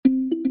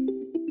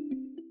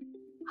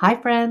Hi,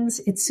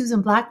 friends. It's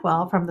Susan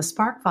Blackwell from The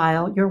Spark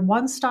File, your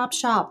one-stop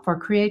shop for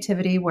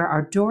creativity where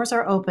our doors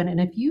are open. And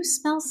if you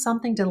smell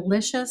something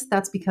delicious,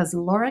 that's because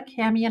Laura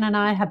Camion and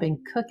I have been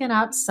cooking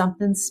up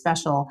something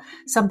special,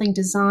 something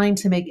designed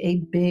to make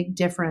a big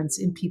difference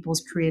in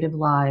people's creative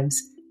lives.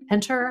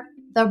 Enter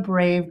The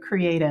Brave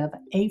Creative,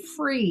 a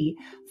free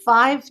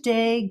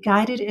 5-day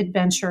guided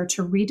adventure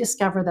to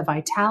rediscover the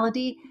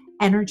vitality,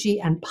 energy,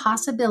 and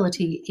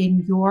possibility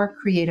in your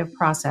creative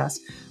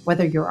process.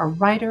 Whether you're a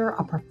writer,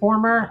 a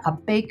performer, a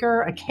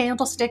baker, a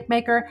candlestick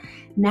maker,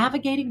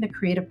 navigating the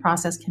creative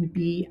process can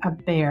be a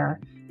bear.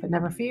 But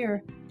never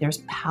fear, there's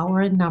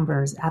power in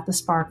numbers at the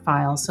Spark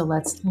File. So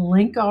let's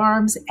link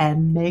arms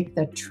and make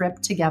the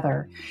trip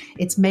together.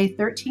 It's May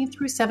 13th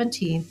through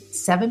 17th,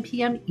 7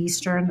 p.m.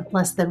 Eastern,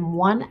 less than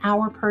 1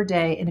 hour per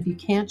day. And if you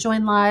can't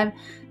join live,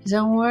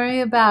 don't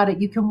worry about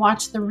it. You can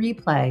watch the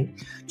replay.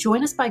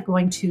 Join us by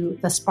going to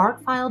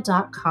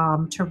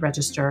thesparkfile.com to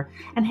register.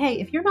 And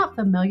hey, if you're not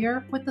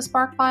familiar with the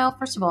Spark File,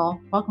 first of all,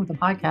 welcome to the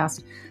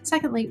podcast.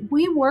 Secondly,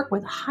 we work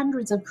with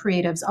hundreds of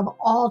creatives of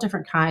all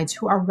different kinds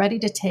who are ready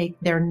to take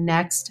their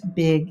next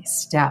big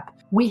step.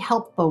 We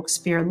help folks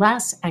fear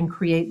less and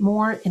create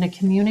more in a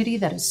community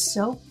that is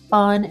so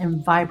fun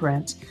and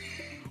vibrant.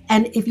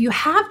 And if you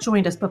have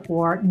joined us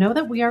before, know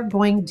that we are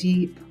going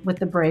deep with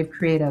the Brave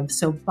Creative.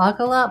 So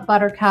buckle up,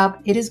 Buttercup.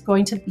 It is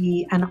going to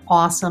be an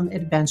awesome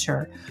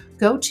adventure.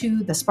 Go to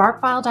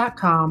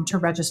thesparkfile.com to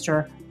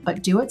register,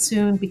 but do it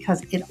soon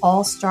because it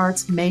all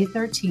starts May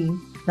 13th.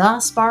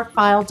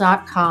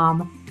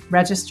 Thesparkfile.com.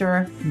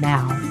 Register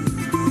now.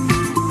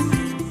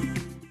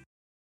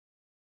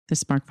 The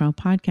SparkFile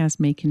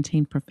podcast may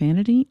contain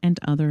profanity and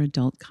other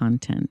adult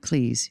content.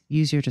 Please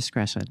use your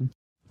discretion.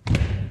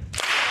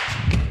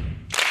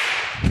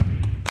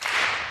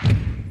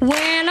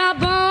 When I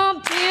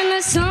bump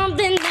into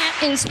something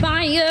that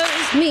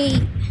inspires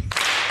me,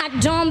 I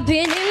dump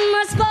it in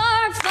my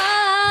spark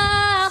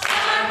file.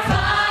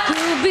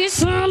 Could be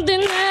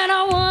something that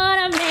I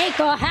want to make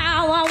or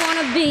how I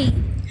want to be.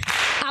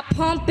 I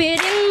pump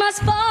it in my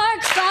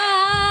spark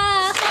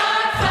file.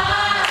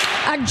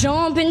 I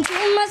jump into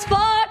my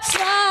spark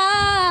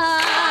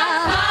file.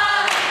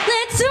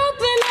 Let's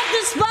open up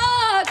the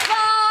spark file.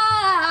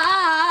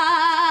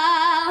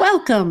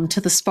 Welcome to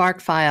the Spark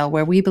File,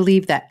 where we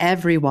believe that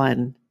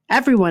everyone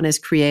is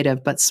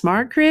creative, but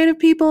smart creative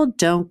people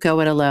don't go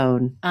it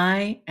alone.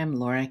 I am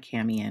Laura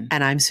Camion.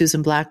 And I'm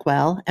Susan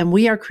Blackwell, and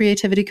we are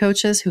creativity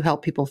coaches who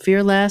help people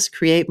fear less,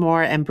 create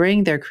more, and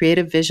bring their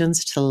creative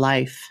visions to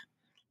life.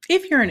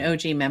 If you're an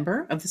OG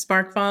member of the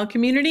SparkFile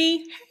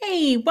community,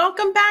 hey,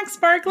 welcome back,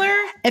 Sparkler.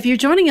 If you're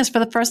joining us for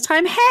the first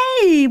time,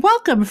 hey,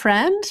 welcome,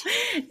 friend.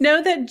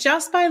 Know that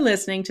just by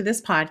listening to this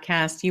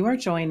podcast, you are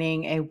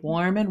joining a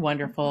warm and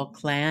wonderful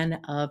clan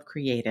of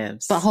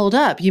creatives. But hold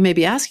up, you may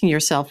be asking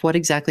yourself, what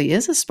exactly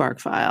is a Spark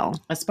File?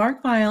 A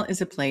Spark File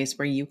is a place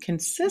where you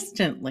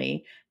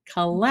consistently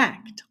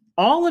collect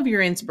all of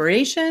your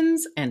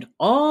inspirations and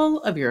all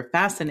of your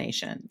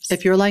fascinations.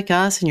 If you're like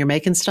us and you're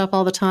making stuff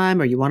all the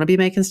time, or you want to be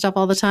making stuff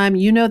all the time,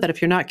 you know that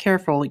if you're not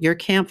careful, your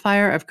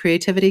campfire of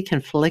creativity can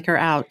flicker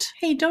out.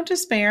 Hey, don't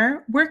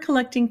despair. We're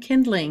collecting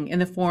kindling in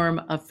the form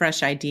of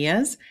fresh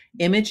ideas,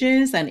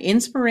 images, and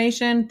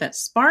inspiration that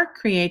spark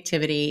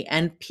creativity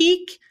and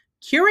pique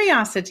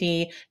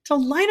curiosity to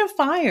light a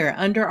fire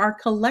under our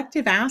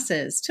collective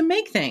asses to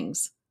make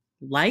things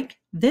like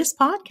this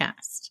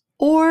podcast.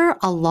 Or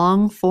a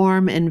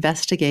long-form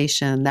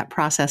investigation that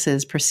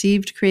processes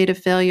perceived creative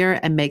failure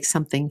and makes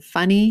something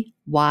funny,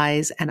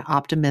 wise, and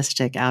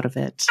optimistic out of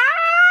it.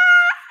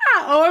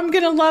 Oh, I'm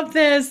going to love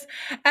this.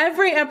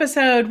 Every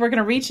episode, we're going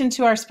to reach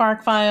into our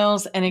Spark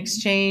Files and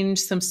exchange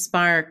some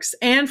sparks.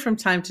 And from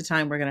time to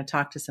time, we're going to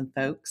talk to some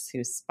folks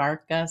who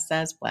spark us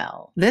as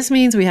well. This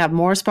means we have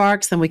more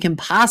sparks than we can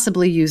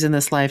possibly use in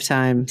this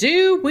lifetime.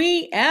 Do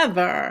we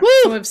ever? Woo!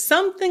 So if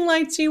something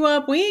lights you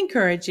up, we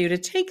encourage you to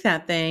take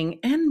that thing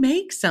and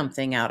make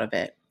something out of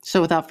it.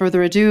 So without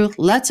further ado,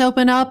 let's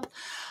open up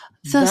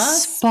the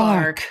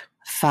Spark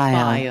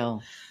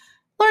File.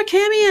 Laura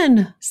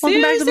Camion,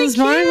 welcome back to the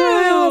Spark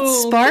File.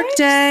 It's Spark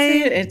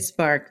Day. It's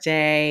Spark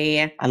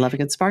Day. I love a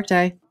good Spark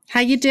Day. How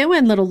you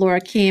doing, little Laura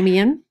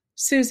Camion?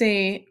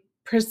 Susie,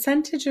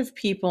 percentage of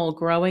people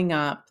growing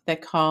up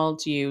that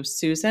called you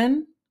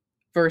Susan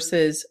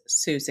versus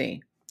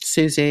Susie?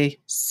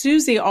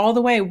 Susie all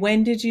the way.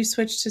 When did you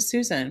switch to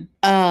Susan?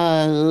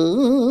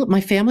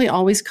 My family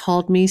always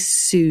called me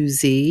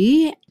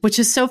Susie, which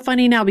is so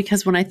funny now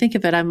because when I think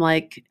of it, I'm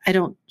like, I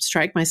don't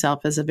strike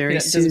myself as a very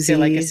Susie.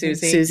 Like a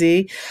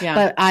Susie. Yeah.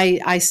 But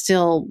I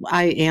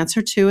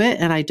answer to it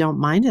and I don't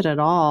mind it at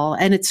all.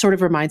 And it sort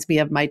of reminds me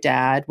of my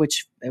dad,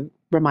 which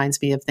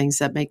reminds me of things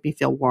that make me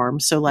feel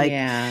warm. So like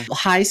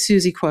high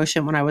Susie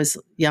quotient when I was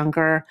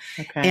younger.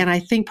 Okay. And I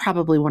think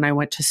probably when I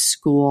went to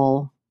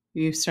school,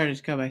 you started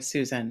to go by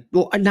Susan.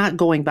 Well, not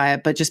going by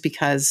it, but just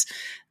because,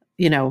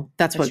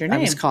 that's what I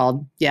was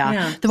called.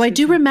 Yeah. Though Susan. I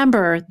do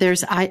remember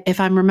if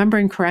I'm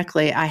remembering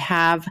correctly, I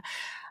have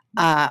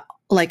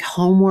like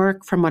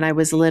homework from when I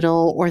was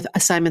little or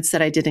assignments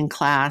that I did in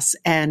class.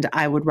 And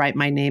I would write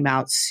my name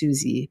out,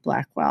 Susie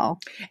Blackwell.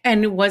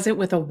 And was it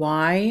with a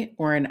Y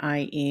or an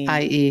IE?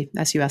 IE,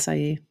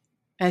 SUSIE.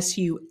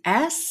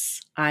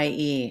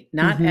 SUSIE,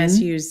 not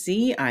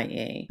SUZIE.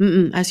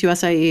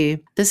 SUSIE.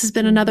 This has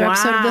been another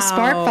episode of the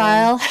Spark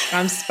File.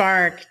 I'm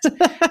sparked.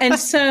 And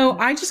so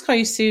I just call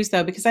you Suze,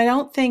 though, because I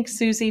don't think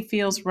Susie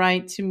feels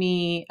right to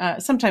me.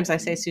 Sometimes I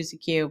say Susie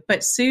Q,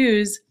 but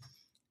Suze,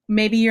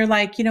 maybe you're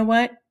like, you know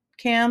what,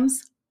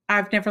 Cams?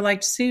 I've never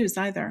liked Suze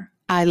either.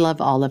 I love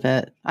all of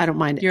it. I don't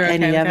mind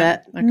any of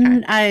it.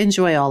 Okay. I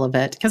enjoy all of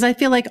it because I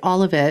feel like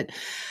all of it,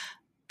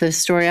 the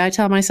story I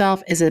tell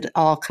myself is it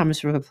all comes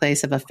from a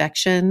place of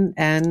affection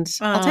and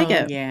I'll take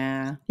it.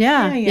 Yeah.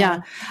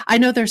 I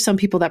know there's some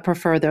people that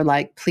prefer, they're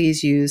like,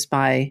 please use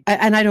my,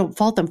 and I don't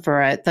fault them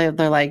for it. They're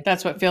like,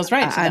 that's what feels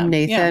right to them. I'm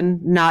Nathan,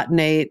 not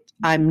Nate.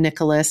 I'm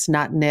Nicholas,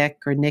 not Nick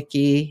or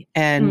Nikki.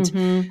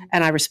 And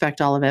I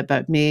respect all of it,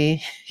 but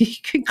me, you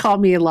can call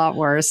me a lot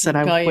worse and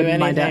I wouldn't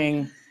mind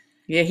it.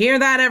 You hear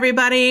that,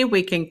 everybody?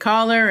 We can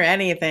call her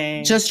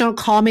anything. Just don't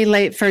call me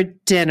late for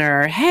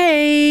dinner.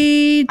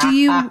 Hey, do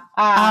you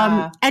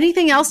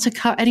anything else to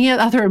cover? Any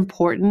other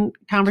important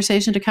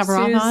conversation to cover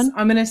off on?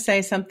 I'm going to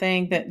say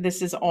something that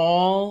this is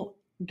all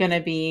going to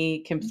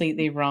be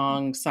completely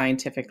wrong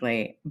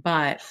scientifically,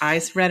 but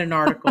I read an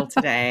article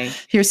today.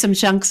 Here's some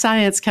junk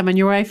science coming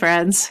your way,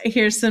 friends.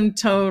 Here's some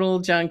total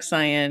junk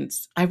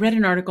science. I read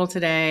an article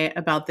today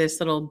about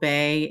this little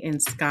bay in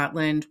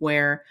Scotland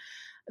where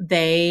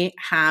they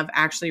have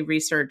actually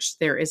researched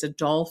there is a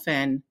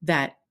dolphin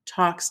that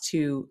talks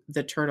to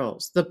the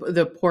turtles,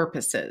 the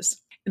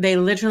porpoises. They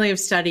literally have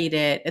studied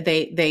it.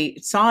 They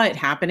saw it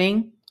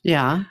happening.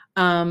 Yeah.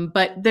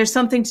 But there's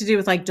something to do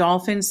with like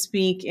dolphins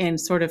speak in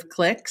sort of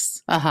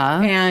clicks.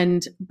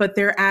 But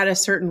they're at a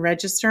certain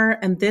register.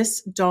 And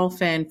this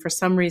dolphin, for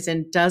some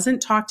reason, doesn't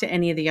talk to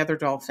any of the other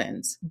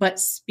dolphins, but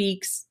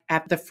speaks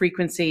at the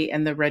frequency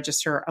and the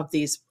register of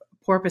these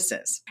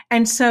porpoises.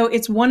 And so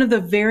it's one of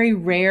the very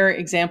rare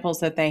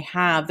examples that they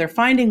have. They're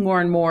finding more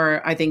and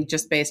more, I think,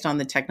 just based on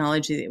the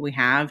technology that we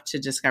have to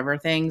discover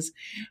things,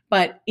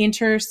 but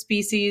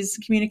interspecies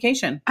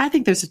communication. I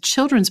think there's a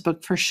children's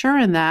book for sure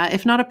in that,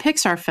 if not a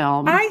Pixar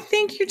film. I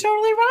think you're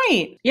totally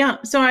right. Yeah.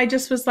 So I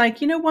just was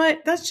like, you know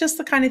what? That's just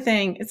the kind of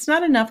thing. It's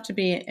not enough to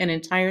be an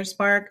entire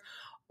spark.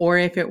 Or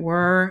if it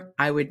were,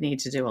 I would need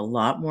to do a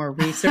lot more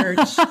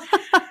research.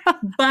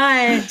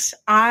 But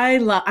I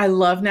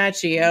love Nat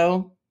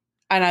Geo.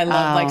 And I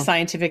love like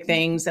scientific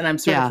things. And I'm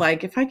sort of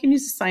like, if I can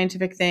use a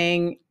scientific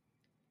thing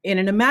in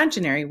an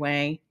imaginary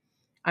way,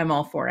 I'm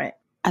all for it.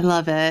 I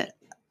love it.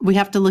 We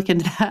have to look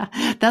into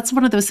that. That's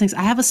one of those things.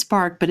 I have a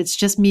spark, but it's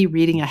just me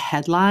reading a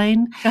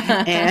headline.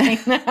 And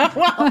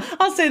well,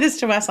 I'll say this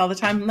to Wes all the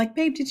time. I'm like,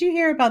 babe, did you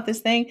hear about this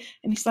thing?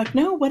 And he's like,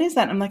 no, what is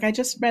that? I'm like, I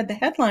just read the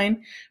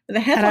headline. But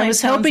the headline, and I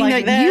was hoping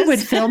like that you would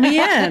fill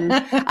me in.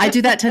 I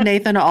do that to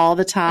Nathan all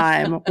the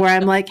time where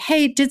I'm like,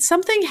 hey, did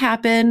something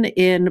happen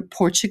in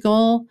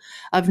Portugal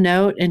of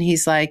note? And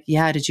he's like,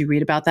 yeah, did you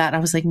read about that? And I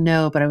was like,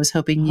 no, but I was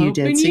hoping you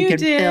did. So you could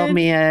fill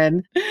me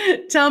in.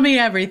 Tell me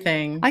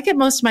everything. I get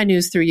most of my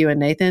news through you and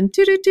Nathan. And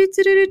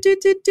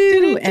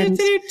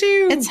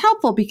it's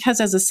helpful because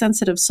as a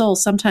sensitive soul,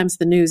 sometimes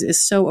the news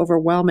is so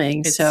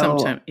overwhelming.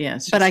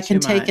 But I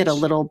can take it a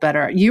little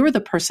better. You were the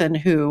person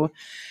who,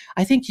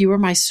 I think you were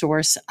my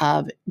source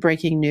of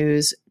breaking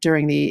news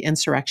during the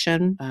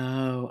insurrection.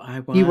 Oh,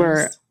 I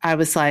was. I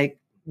was like,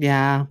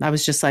 yeah, I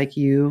was just like,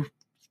 you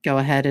go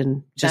ahead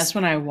and just. That's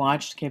when I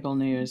watched cable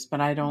news, but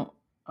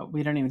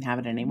we don't even have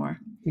it anymore.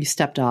 You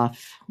stepped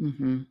off.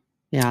 Mm-hmm.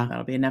 Yeah.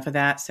 That'll be enough of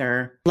that,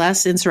 sir.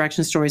 Less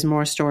insurrection stories,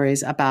 more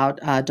stories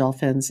about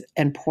dolphins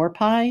and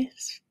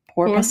porpoise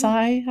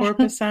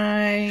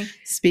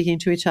speaking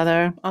to each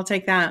other. I'll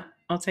take that.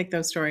 I'll take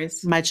those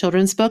stories. My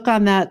children's book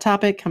on that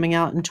topic coming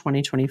out in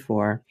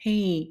 2024.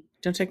 Hey,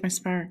 don't take my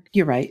spark.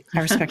 You're right. I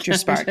respect your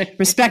spark.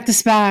 Respect the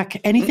spark.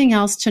 Anything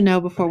else to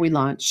know before we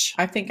launch?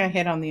 I think I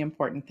hit on the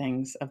important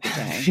things of the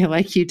day. I feel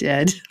like you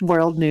did.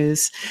 World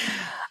news.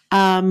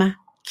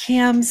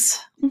 Cams,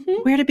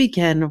 where to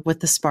begin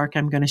with the spark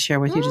I'm going to share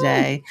with you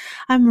today?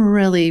 I'm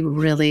really,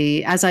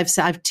 really, as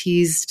I've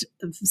teased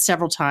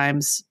several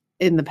times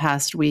in the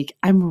past week,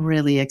 I'm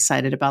really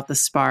excited about the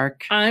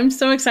spark. I'm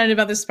so excited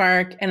about the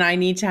spark, and I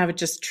need to have a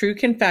just true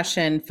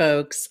confession,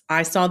 folks.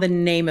 I saw the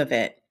name of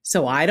it.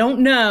 So I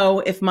don't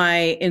know if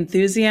my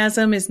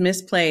enthusiasm is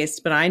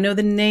misplaced, but I know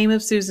the name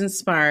of Susan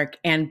Spark,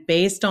 and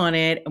based on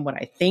it and what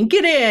I think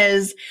it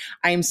is,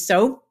 I'm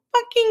so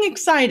fucking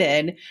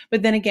excited.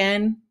 But then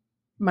again,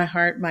 my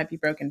heart might be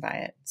broken by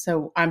it.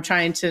 So I'm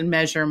trying to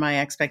measure my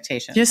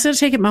expectations. Just to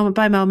take it moment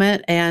by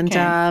moment. And okay.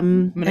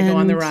 I'm going to go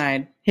on the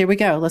ride. Here we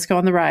go. Let's go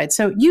on the ride.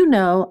 So,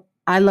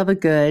 I love a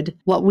good,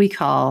 what we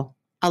call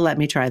a let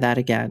me try that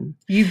again.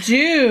 You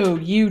do.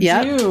 You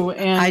do.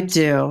 And I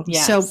do.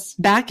 Yes. So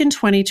back in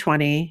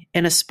 2020,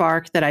 in a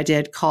spark that I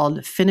did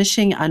called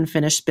Finishing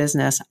Unfinished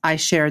Business, I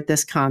shared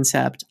this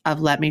concept of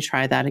let me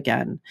try that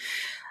again.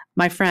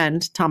 my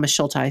friend Thomas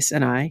Schulteis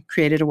and I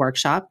created a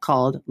workshop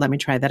called Let Me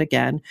Try That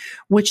Again,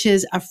 which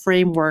is a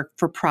framework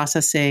for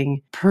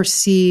processing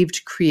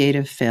perceived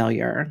creative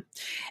failure.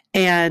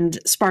 And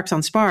Sparks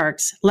on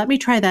Sparks, Let Me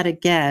Try That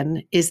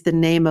Again is the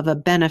name of a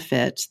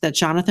benefit that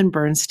Jonathan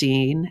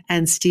Bernstein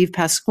and Steve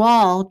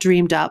Pasquale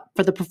dreamed up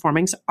for the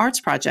Performing Arts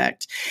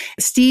Project.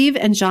 Steve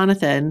and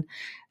Jonathan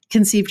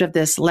conceived of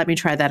this Let Me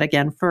Try That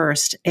Again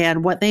first.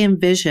 And what they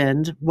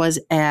envisioned was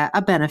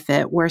a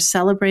benefit where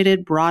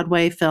celebrated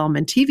Broadway film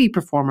and TV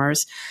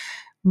performers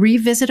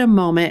revisit a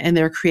moment in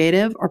their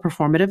creative or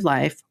performative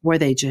life where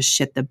they just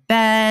shit the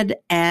bed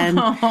and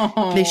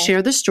they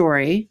share the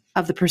story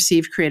of the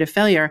perceived creative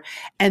failure.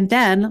 And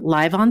then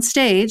live on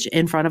stage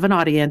in front of an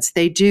audience,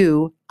 they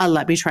do a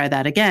Let Me Try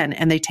That Again,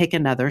 and they take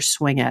another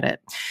swing at it.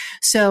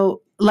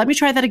 So Let Me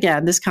Try That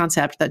Again, this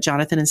concept that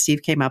Jonathan and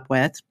Steve came up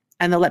with,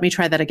 and the Let Me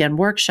Try That Again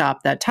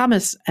workshop that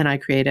Thomas and I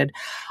created,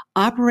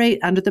 operate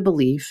under the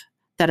belief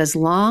that as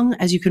long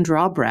as you can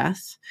draw a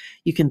breath,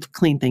 you can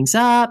clean things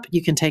up,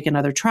 you can take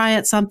another try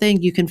at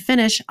something, you can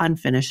finish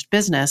unfinished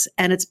business.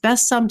 And it's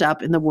best summed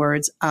up in the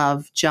words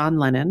of John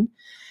Lennon: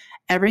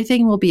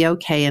 everything will be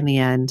okay in the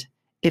end.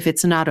 If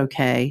it's not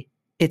okay,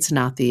 it's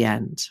not the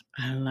end.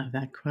 I love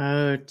that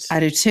quote. I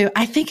do too.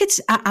 I think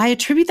I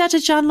attribute that to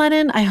John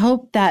Lennon. I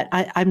hope that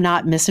I'm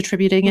not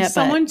misattributing it.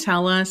 Someone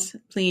tell us,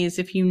 please,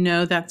 if you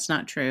know that's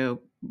not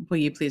true, will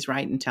you please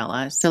write and tell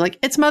us? So like,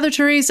 it's Mother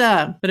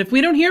Teresa. But if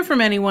we don't hear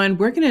from anyone,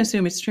 we're going to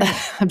assume it's true.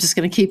 I'm just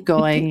going to keep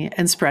going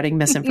and spreading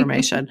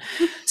misinformation.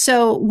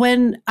 So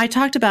when I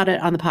talked about it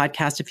on the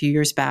podcast a few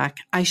years back,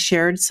 I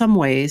shared some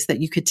ways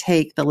that you could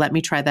take the Let Me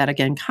Try That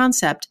Again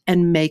concept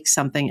and make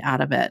something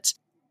out of it.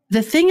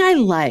 The thing I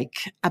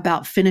like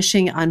about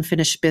finishing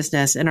unfinished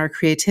business in our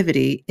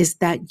creativity is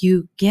that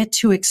you get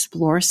to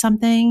explore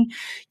something,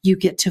 you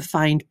get to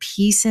find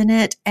peace in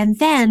it, and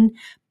then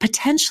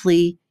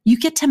potentially you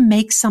get to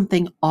make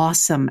something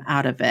awesome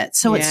out of it.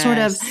 So it's sort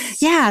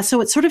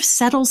of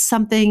settles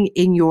something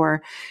in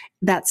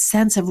that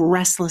sense of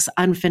restless,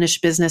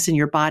 unfinished business in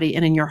your body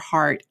and in your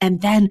heart. And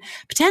then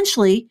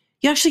potentially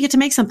you actually get to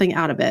make something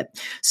out of it.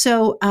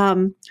 So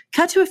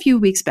cut to a few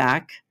weeks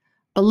back.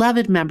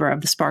 Beloved member of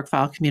the Spark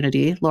File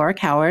community, Laura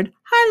Coward.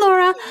 Hi,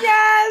 Laura.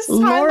 Yes.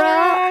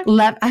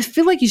 Laura. I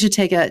feel like you should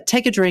take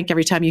a drink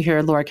every time you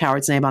hear Laura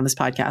Coward's name on this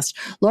podcast.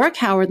 Laura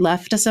Coward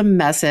left us a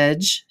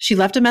message. She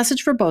left a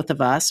message for both of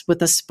us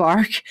with a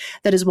spark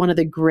that is one of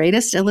the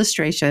greatest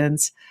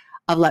illustrations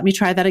of Let Me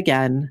Try That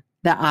Again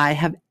that I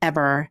have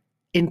ever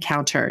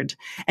encountered.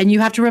 And you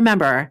have to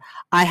remember,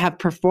 I have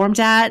performed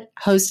at,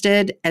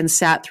 hosted, and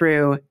sat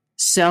through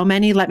so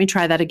many Let Me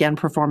Try That Again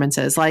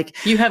performances.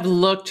 Like, you have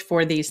looked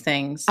for these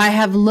things. I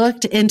have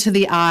looked into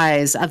the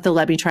eyes of the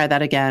Let Me Try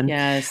That Again.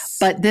 Yes.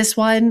 But this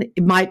one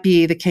might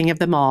be the king of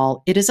them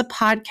all. It is a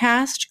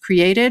podcast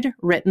created,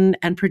 written,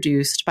 and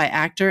produced by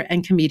actor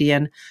and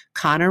comedian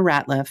Connor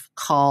Ratliff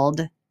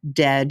called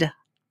Dead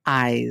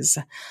Eyes.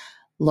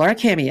 Laura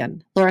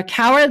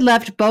Coward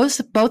left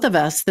both of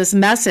us this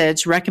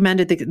message,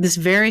 recommended this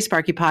very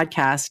sparky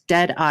podcast,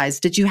 Dead Eyes.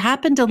 Did you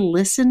happen to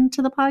listen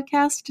to the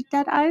podcast,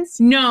 Dead Eyes?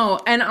 No.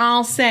 And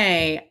I'll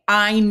say,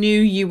 I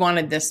knew you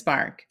wanted this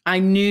spark. I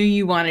knew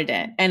you wanted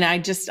it. And I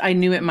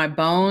knew it in my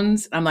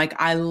bones. I'm like,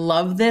 I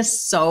love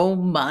this so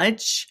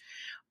much,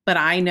 but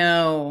I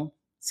know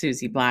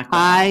Susie Blackwell.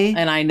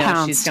 And I know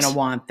pounced. She's going to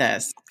want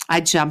this.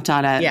 I jumped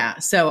on it. Yeah.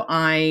 So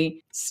I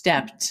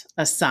stepped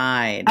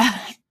aside.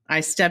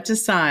 Respect the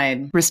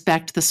spark.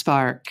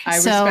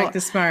 Respect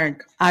the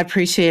spark. I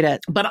appreciate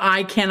it. But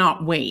I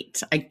cannot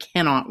wait.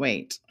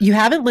 You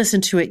haven't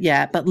listened to it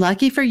yet, but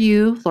lucky for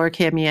you, Laura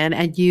Camion,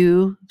 and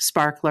you,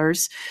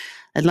 sparklers,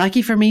 and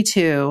lucky for me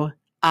too,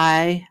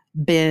 I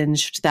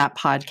binged that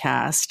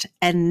podcast.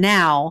 And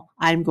now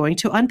I'm going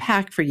to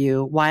unpack for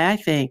you why I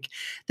think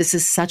this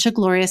is such a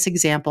glorious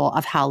example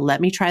of how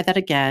Let Me Try That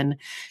Again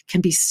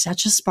can be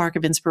such a spark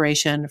of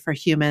inspiration for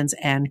humans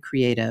and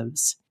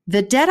creatives.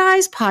 The Dead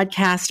Eyes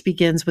podcast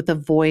begins with a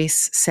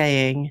voice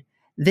saying,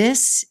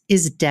 "This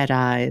is Dead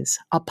Eyes,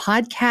 a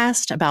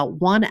podcast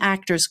about one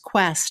actor's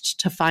quest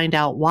to find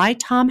out why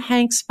Tom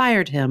Hanks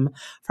fired him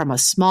from a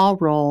small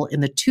role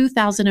in the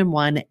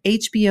 2001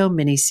 HBO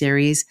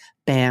miniseries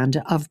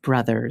Band of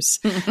Brothers."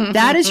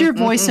 That is your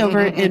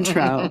voiceover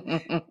intro.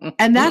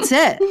 And that's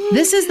it.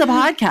 This is the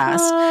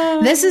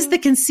podcast. This is the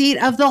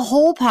conceit of the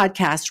whole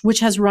podcast, which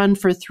has run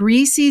for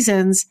 3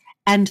 seasons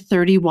and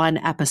 31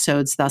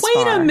 episodes thus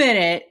far. Wait a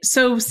minute.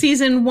 So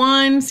season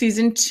 1,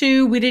 season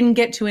 2, we didn't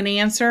get to an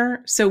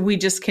answer. So we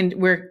just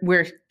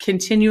we're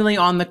continually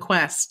on the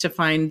quest to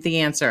find the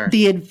answer.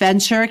 The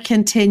adventure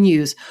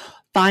continues.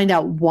 Find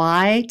out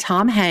why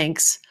Tom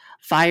Hanks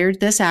fired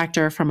this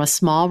actor from a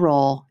small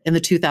role in the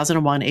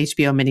 2001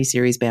 HBO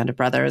miniseries Band of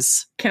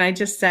Brothers. Can I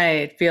just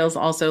say, it feels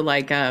also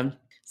like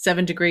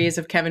 7 Degrees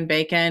of Kevin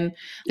Bacon.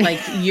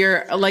 Like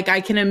I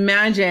can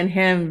imagine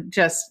him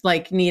just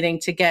like needing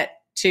to get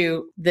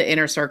to the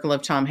inner circle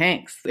of Tom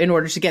Hanks in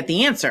order to get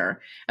the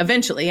answer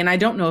eventually. And I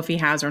don't know if he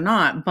has or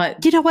not,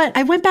 but you know what?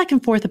 I went back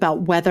and forth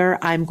about whether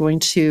I'm going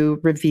to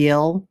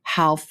reveal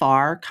how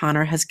far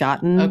Connor has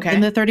gotten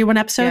in the 31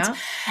 episodes. Yeah.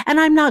 And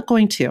I'm not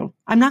going to.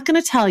 I'm not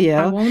going to tell you.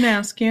 I won't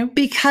ask you.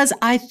 Because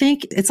I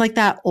think it's like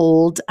that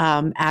old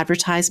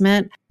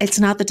advertisement. It's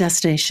not the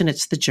destination,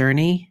 it's the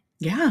journey.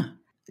 Yeah.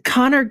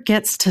 Connor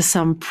gets to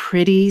some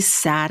pretty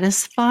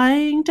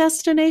satisfying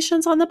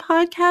destinations on the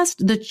podcast.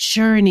 The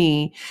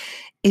journey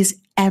is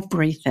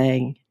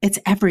everything. It's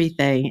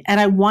everything. And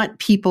I want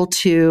people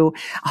to,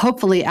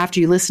 hopefully after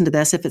you listen to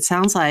this, if it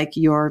sounds like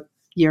your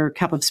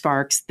cup of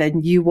sparks,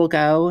 then you will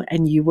go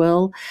and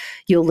you'll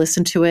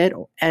listen to it.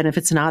 And if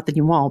it's not, then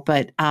you won't.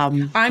 But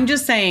I'm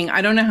just saying,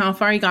 I don't know how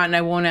far you got, and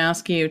I won't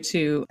ask you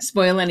to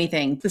spoil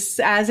anything.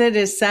 As it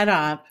is set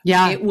up,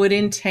 it would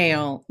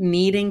entail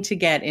needing to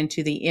get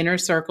into the inner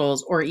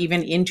circles or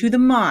even into the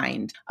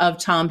mind of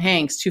Tom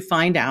Hanks to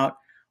find out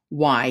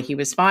why he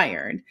was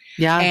fired.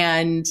 Yeah.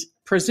 And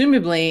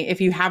presumably, if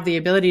you have the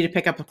ability to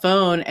pick up a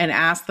phone and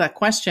ask that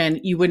question,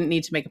 you wouldn't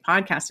need to make a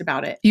podcast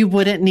about it. You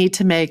wouldn't need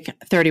to make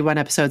 31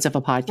 episodes of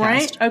a podcast.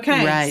 Right?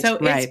 Okay. Right, so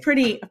it's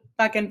pretty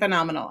fucking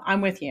phenomenal. I'm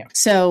with you.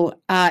 So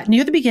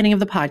near the beginning of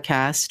the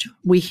podcast,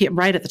 we hear,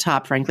 right at the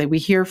top, frankly, we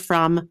hear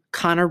from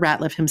Connor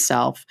Ratliff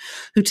himself,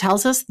 who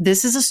tells us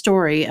this is a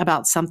story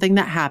about something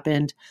that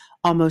happened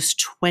almost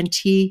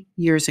 20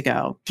 years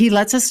ago. He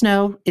lets us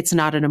know it's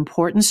not an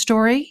important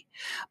story,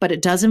 but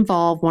it does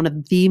involve one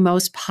of the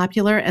most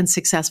popular and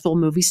successful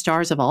movie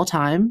stars of all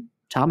time,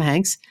 Tom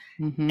Hanks,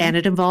 and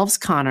it involves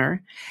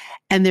Connor.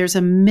 And there's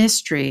a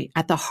mystery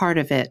at the heart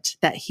of it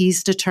that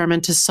he's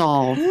determined to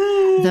solve,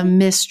 the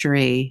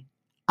mystery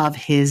of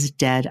his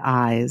dead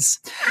eyes.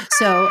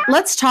 So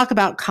let's talk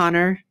about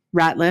Connor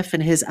Ratliff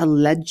and his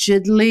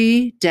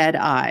allegedly dead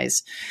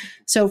eyes.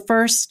 So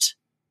first,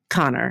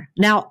 Connor.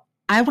 Now,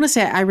 I want to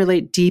say I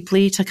relate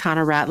deeply to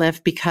Connor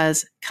Ratliff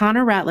because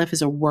Connor Ratliff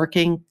is a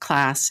working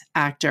class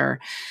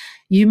actor.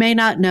 You may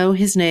not know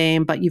his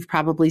name, but you've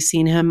probably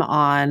seen him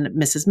on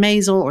Mrs.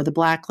 Maisel or The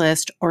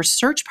Blacklist or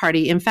Search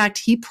Party. In fact,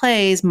 he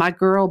plays my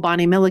girl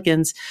Bonnie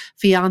Milligan's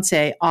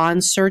fiance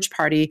on Search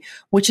Party,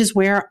 which is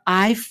where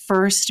I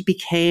first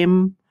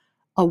became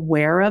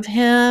aware of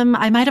him.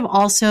 I might have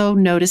also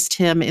noticed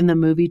him in the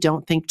movie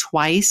Don't Think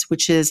Twice,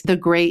 which is the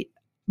great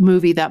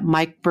movie that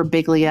Mike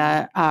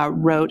Birbiglia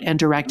wrote and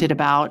directed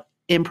about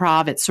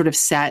improv. It's sort of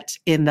set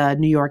in the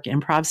New York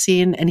improv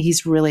scene. And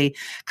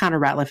Connor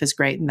Ratliff is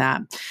great in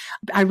that.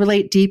 I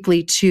relate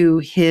deeply to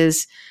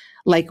his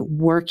like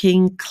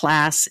working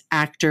class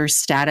actor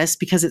status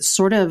because it's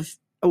sort of,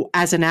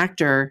 as an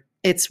actor,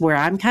 it's where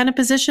I'm kind of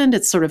positioned.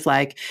 It's sort of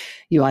like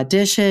you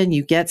audition,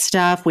 you get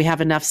stuff. We have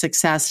enough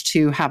success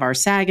to have our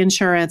SAG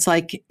insurance.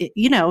 Like,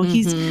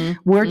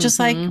 we're just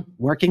like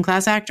working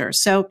class actors.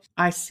 So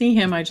I see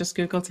him. I just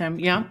Googled him.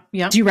 Yeah.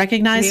 Yeah. Do you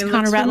recognize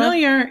Connor Ratliff?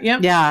 Familiar.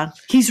 Yep. Yeah.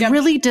 He's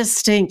really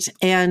distinct.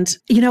 And,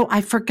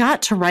 I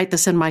forgot to write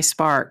this in my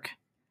Spark,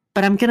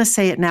 but I'm going to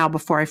say it now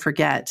before I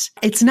forget.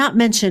 It's not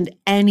mentioned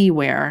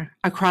anywhere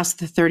across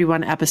the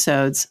 31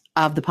 episodes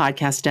of the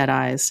podcast Dead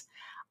Eyes.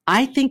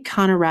 I think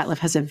Connor Ratliff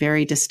has a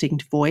very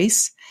distinct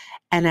voice,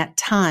 and at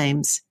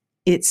times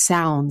it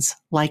sounds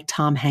like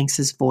Tom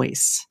Hanks's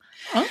voice.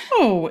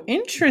 Oh,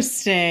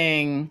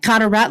 interesting.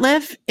 Connor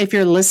Ratliff, if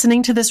you're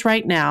listening to this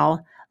right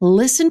now,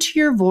 listen to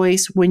your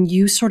voice when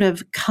you sort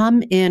of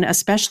come in,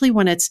 especially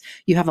when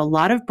you have a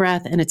lot of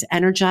breath and it's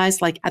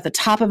energized, like at the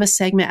top of a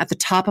segment, at the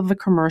top of a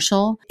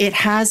commercial. It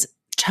has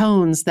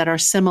tones that are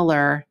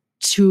similar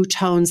to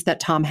tones that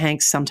Tom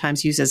Hanks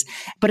sometimes uses,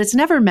 but it's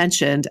never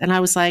mentioned. And I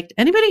was like,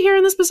 anybody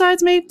hearing this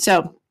besides me?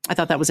 So I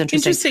thought that was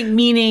interesting. Interesting,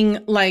 meaning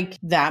like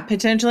that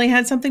potentially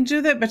had something to do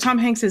with it, but Tom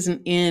Hanks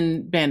isn't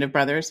in Band of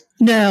Brothers.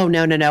 No.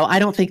 I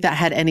don't think that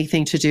had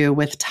anything to do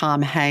with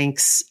Tom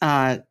Hanks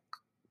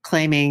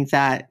claiming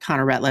that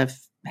Connor Ratliff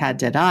had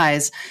dead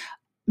eyes.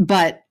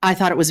 But I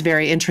thought it was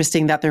very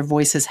interesting that their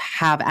voices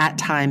have at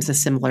times a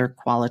similar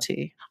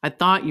quality. I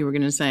thought you were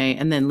going to say,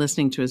 and then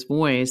listening to his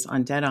voice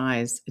on Dead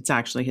Eyes, it's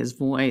actually his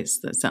voice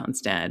that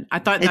sounds dead. I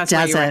thought that's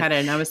where you were headed.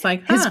 And I was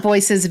like, His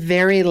voice is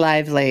very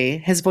lively.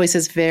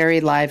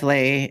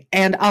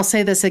 And I'll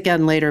say this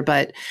again later,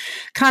 but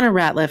Connor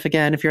Ratliff,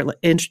 again, if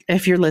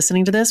you're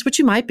listening to this, which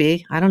you might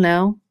be, I don't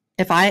know.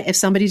 If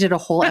somebody did a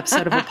whole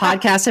episode of a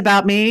podcast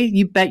about me,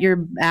 you bet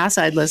your ass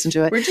I'd listen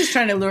to it. We're just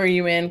trying to lure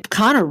you in.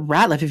 Connor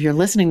Ratliff, if you're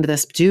listening to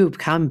this, do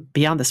come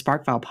be on the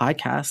Spark File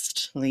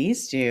podcast.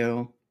 Please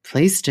do.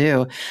 Please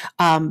do.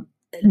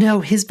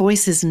 No, his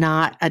voice is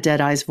not a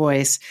Dead Eyes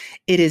voice.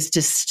 It is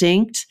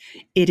distinct.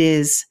 It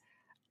is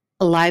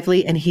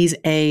lively, and he's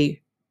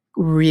a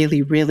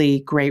really,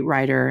 really great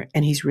writer,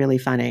 and he's really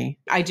funny.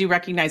 I do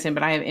recognize him,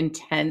 but I have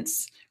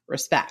intense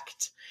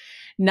respect.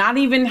 Not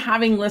even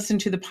having listened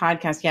to the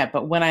podcast yet,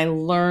 but when I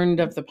learned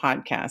of the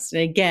podcast,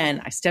 and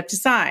again, I stepped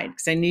aside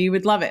because I knew you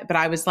would love it, but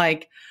I was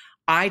like,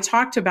 I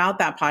talked about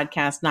that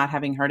podcast, not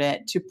having heard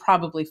it, to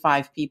probably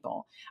 5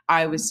 people.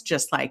 I was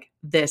just like,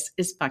 this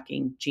is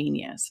fucking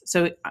genius.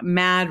 So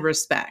mad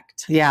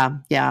respect. Yeah.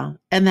 Yeah.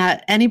 And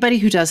that anybody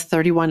who does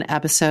 31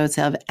 episodes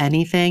of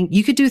anything,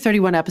 you could do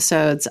 31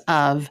 episodes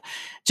of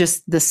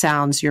just the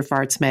sounds your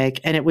farts make,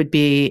 and it would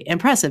be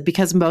impressive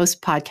because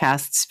most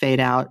podcasts fade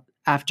out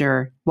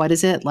after, what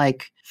is it,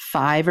 like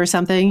 5 or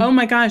something? Oh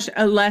my gosh,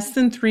 less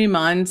than 3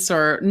 months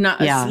or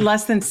not,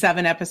 less than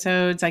 7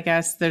 episodes. I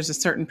guess there's a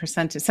certain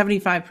percentage,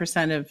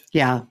 75% of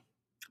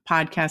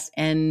podcasts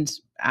end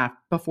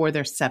before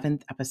their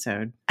 7th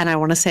episode. And I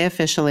want to say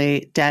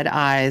officially, Dead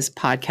Eyes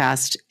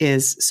podcast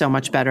is so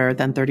much better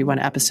than 31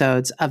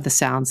 episodes of the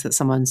sounds that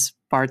someone's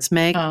farts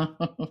make. Oh,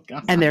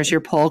 God. And there's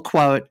your poll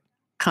quote,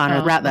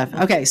 Connor Ratliff.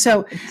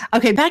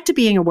 Okay, back to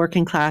being a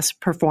working class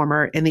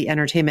performer in the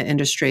entertainment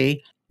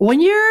industry. When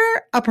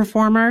you're a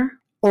performer,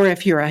 or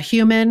if you're a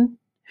human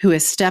who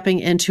is stepping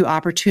into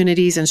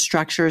opportunities and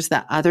structures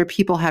that other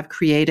people have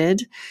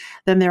created,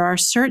 then there are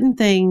certain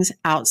things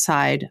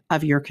outside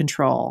of your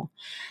control,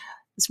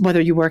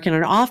 whether you work in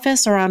an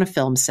office or on a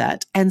film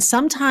set. And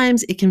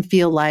sometimes it can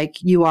feel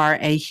like you are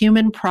a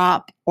human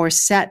prop or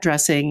set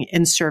dressing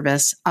in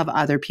service of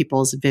other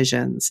people's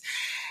visions.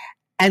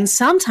 And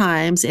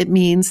sometimes it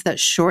means that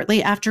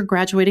shortly after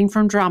graduating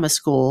from drama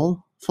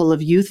school, full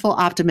of youthful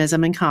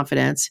optimism and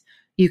confidence,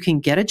 you can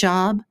get a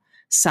job,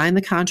 sign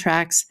the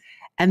contracts,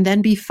 and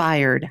then be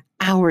fired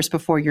hours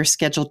before you're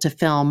scheduled to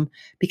film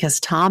because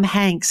Tom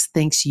Hanks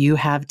thinks you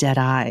have dead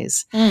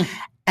eyes.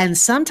 And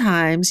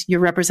sometimes your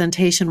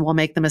representation will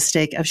make the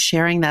mistake of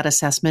sharing that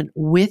assessment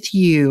with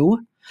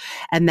you,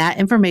 and that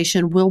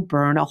information will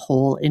burn a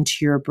hole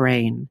into your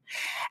brain.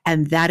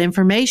 And that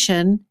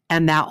information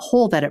and that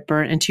hole that it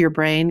burnt into your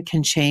brain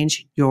can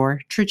change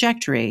your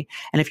trajectory.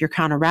 And if you're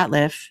Connor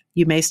Ratliff,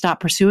 you may stop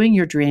pursuing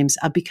your dreams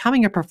of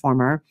becoming a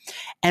performer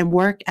and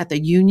work at the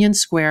Union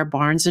Square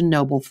Barnes &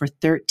 Noble for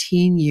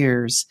 13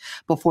 years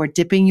before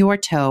dipping your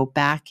toe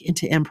back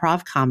into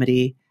improv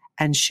comedy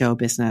and show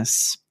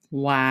business.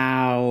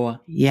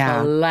 Wow.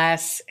 Yeah.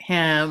 Bless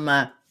him.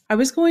 I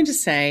was going to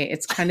say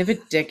it's kind of a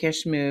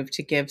dickish move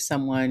to give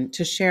someone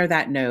to share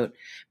that note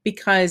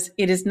because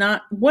it is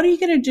not, what are you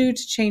going to do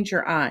to change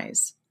your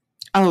eyes?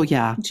 Oh,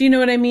 yeah. Do you know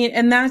what I mean?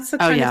 And that's the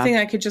kind of thing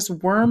that could just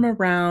worm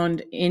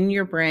around in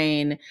your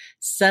brain,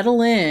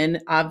 settle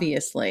in,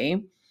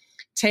 obviously,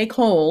 take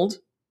hold,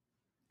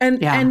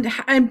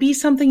 and be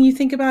something you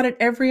think about at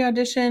every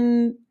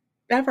audition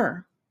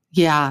ever.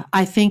 Yeah,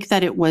 I think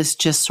that it was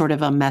just sort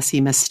of a messy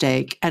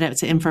mistake, and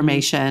it's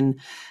information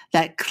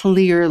that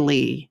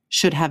clearly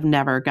should have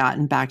never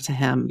gotten back to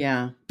him.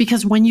 Yeah.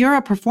 Because when you're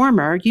a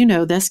performer, you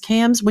know this,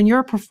 Cams, when you're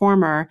a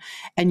performer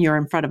and you're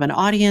in front of an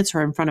audience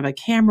or in front of a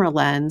camera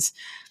lens,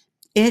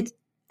 it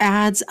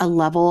adds a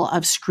level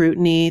of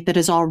scrutiny that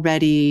is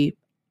already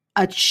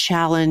a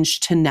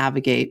challenge to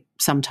navigate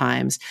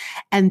sometimes.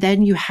 And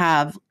then you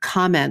have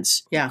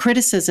comments,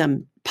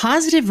 criticism,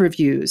 positive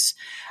reviews,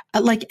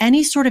 like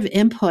any sort of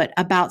input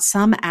about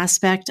some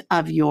aspect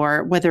of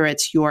your, whether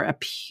it's your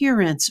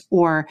appearance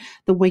or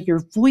the way your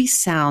voice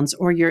sounds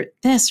or your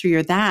this or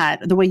your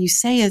that, the way you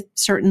say a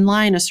certain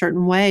line a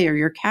certain way or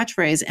your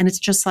catchphrase. And it's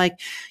just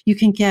like you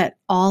can get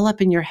all up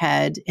in your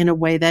head in a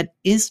way that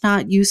is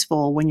not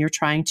useful when you're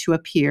trying to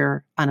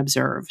appear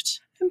unobserved.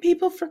 And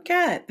people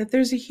forget that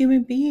there's a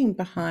human being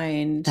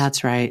behind.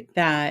 That's right.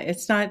 That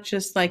it's not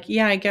just like,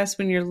 I guess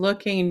when you're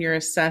looking and you're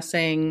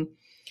assessing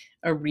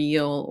a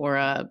reel or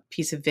a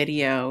piece of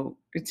video,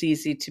 it's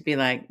easy to be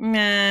like,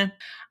 nah,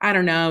 I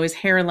don't know, his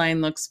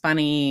hairline looks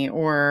funny,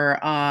 or,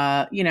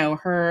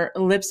 her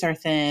lips are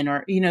thin,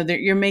 or,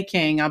 you're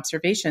making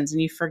observations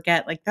and you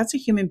forget, like, that's a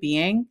human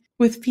being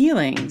with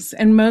feelings.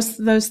 And most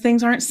of those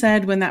things aren't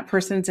said when that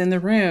person's in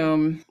the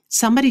room.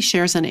 Somebody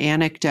shares an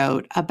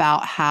anecdote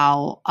about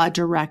how a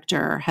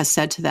director has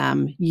said to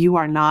them, you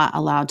are not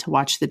allowed to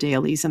watch the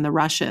dailies and the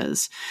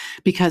rushes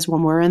because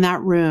when we're in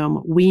that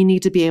room, we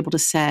need to be able to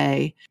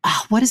say,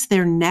 what is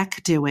their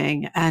neck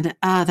doing? And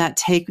that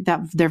take,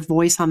 that their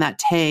voice on that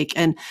take.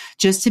 And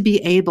just to be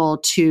able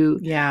to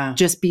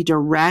just be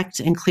direct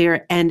and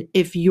clear. And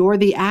if you're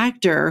the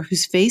actor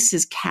whose face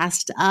is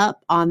cast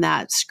up on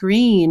that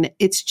screen,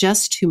 it's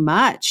just too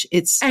much.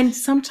 And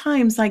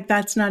sometimes like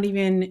that's not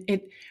even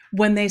it.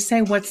 When they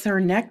say, what's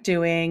their neck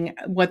doing?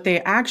 What they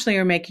actually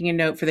are making a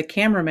note for the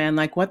cameraman,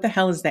 like, what the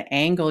hell is the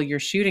angle you're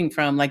shooting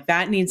from? Like,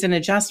 that needs an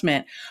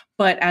adjustment.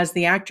 But as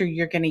the actor,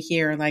 you're going to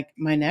hear, like,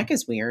 my neck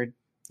is weird.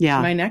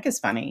 Yeah. My neck is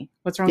funny.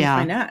 What's wrong with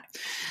my neck?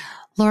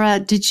 Laura,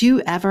 did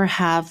you ever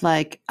have,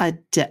 like,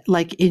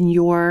 in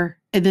your,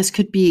 and this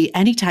could be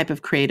any type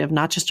of creative,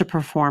 not just a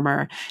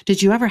performer,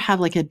 did you ever have,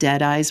 like, a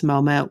dead eyes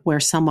moment where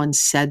someone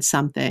said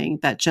something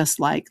that just,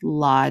 like,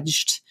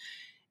 lodged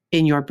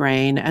in your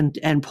brain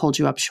and pulled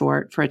you up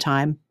short for a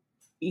time?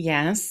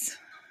 Yes.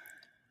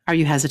 Are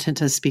you hesitant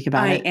to speak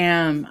about it?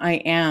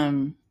 I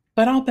am.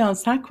 But I'll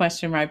bounce that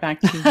question right back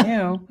to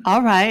you.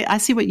 All right. I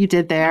see what you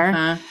did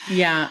there.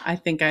 Yeah, I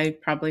think I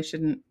probably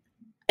shouldn't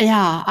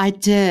Yeah, I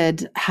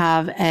did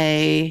have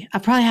I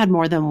probably had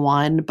more than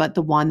one, but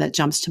the one that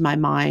jumps to my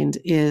mind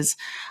is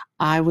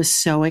I was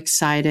so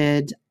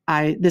excited.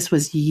 This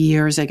was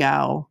years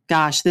ago.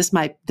 Gosh, this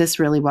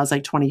really was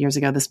like 20 years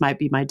ago. This might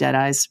be my Dead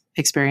Eyes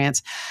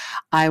experience.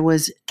 I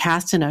was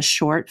cast in a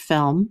short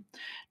film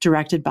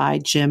directed by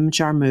Jim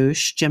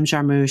Jarmusch. Jim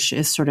Jarmusch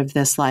is sort of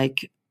this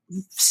like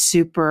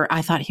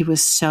I thought he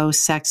was so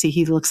sexy.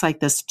 He looks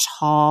like this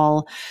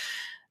tall,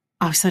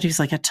 I always thought he was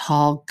like a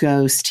tall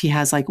ghost. He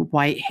has like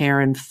white hair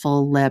and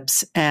full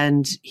lips,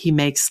 and he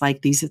makes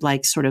like these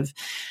like sort of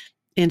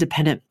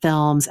independent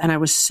films. And I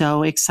was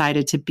so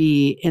excited to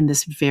be in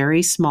this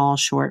very small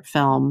short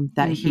film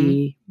that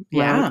he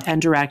wrote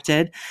and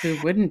directed. Who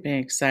wouldn't be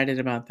excited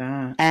about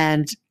that?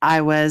 And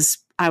I was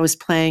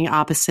playing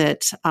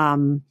opposite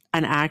an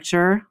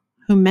actor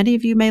who many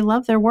of you may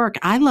love their work.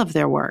 I love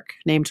their work,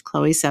 named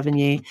Chloe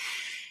Sevigny.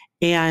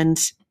 And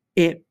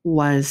it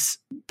was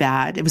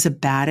bad. It was a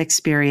bad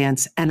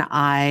experience. And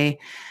I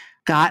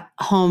got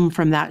home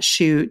from that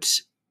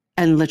shoot,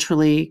 and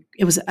literally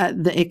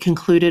it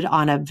concluded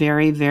on a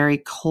very, very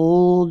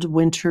cold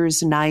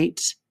winter's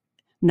night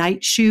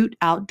shoot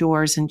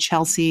outdoors in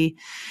Chelsea.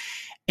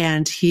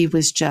 And he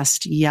was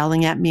just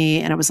yelling at me,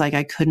 and it was like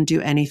I couldn't do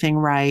anything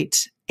right.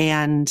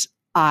 And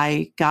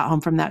I got home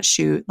from that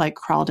shoot, like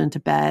crawled into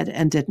bed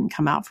and didn't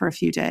come out for a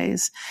few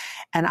days.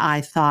 And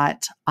I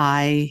thought,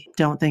 I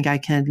don't think I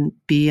can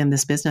be in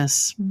this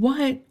business.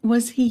 What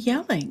was he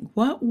yelling?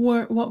 What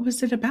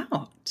was it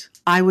about?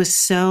 I was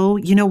so,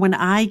 when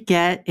I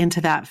get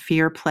into that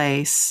fear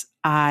place,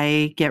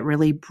 I get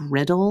really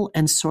brittle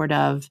and sort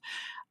of,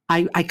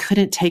 I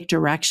couldn't take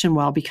direction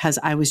well, because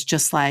I was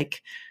just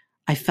like,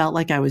 I felt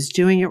like I was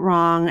doing it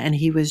wrong. And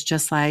he was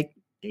just like,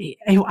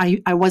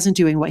 I wasn't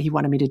doing what he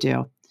wanted me to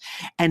do.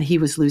 And he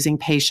was losing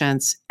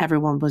patience.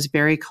 Everyone was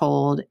very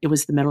cold. It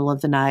was the middle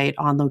of the night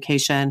on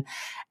location.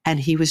 And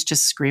he was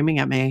just screaming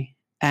at me.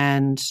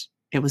 And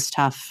it was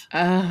tough.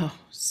 Oh,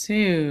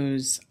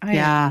 Suze. I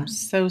am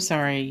so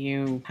sorry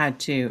you had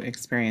to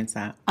experience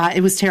that.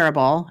 It was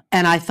terrible.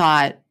 And I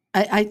thought,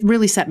 I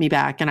really set me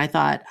back, and I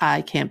thought,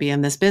 I can't be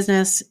in this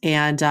business.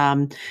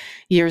 And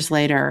years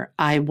later,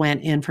 I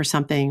went in for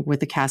something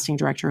with the casting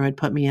director who had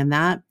put me in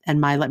that.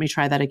 And my let me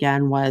try that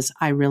again was,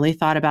 I really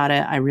thought about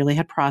it. I really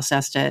had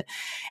processed it.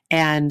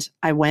 And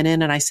I went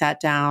in and I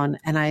sat down,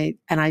 and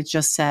I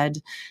just said,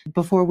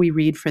 before we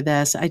read for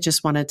this, I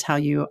just want to tell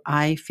you,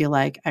 I feel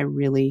like I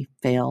really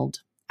failed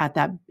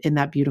in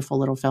that beautiful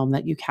little film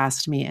that you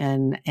cast me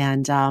in.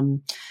 And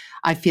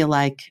I feel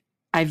like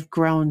I've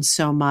grown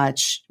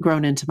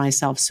into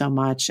myself so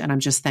much. And I'm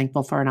just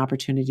thankful for an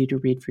opportunity to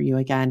read for you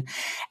again.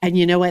 And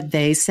you know what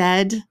they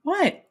said?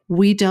 What?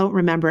 We don't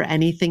remember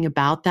anything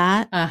about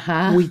that.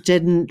 We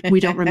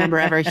don't remember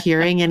ever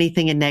hearing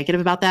anything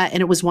negative about that.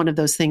 And it was one of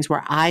those things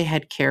where I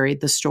had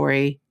carried the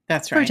story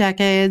for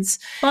decades.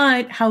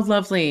 But how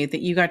lovely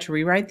that you got to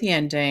rewrite the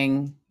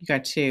ending. You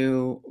got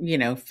to,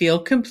 feel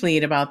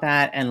complete about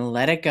that and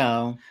let it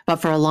go. But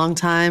for a long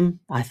time,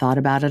 I thought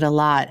about it a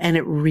lot, and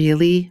it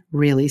really,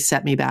 really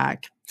set me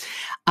back.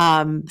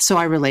 So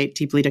I relate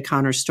deeply to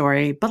Connor's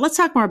story, but let's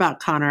talk more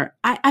about Connor.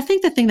 I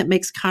think the thing that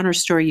makes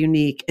Connor's story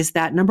unique is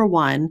that, number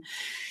one,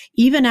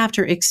 even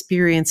after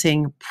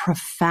experiencing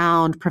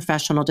profound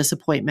professional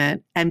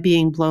disappointment and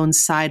being blown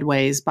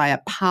sideways by a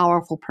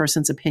powerful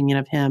person's opinion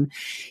of him,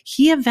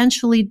 he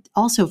eventually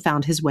also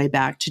found his way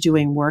back to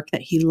doing work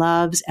that he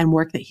loves and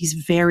work that he's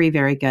very,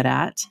 very good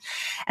at.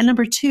 And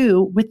number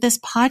two, with this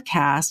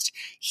podcast,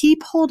 he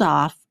pulled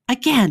off,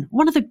 again,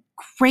 one of the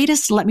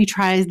greatest let me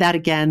try that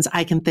agains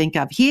I can think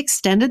of. He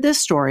extended this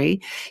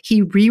story.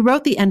 He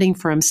rewrote the ending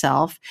for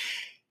himself.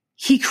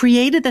 He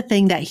created the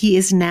thing that he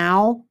is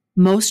now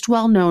most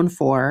well known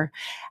for.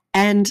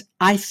 And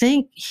I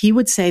think he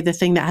would say the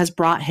thing that has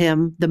brought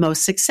him the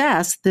most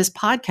success, this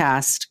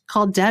podcast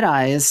called Dead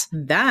Eyes.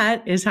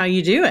 That is how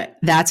you do it.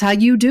 That's how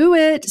you do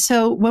it.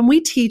 So when we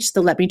teach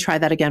the let me try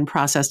that again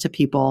process to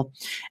people,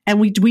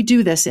 and we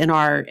do this in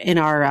our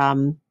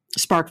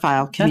Spark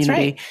File community. That's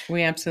right.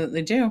 We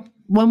absolutely do.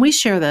 When we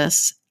share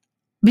this,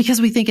 because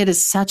we think it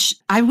is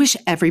I wish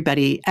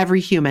everybody,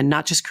 every human,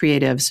 not just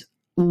creatives,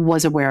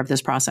 was aware of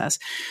this process.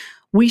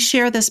 We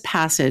share this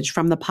passage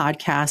from the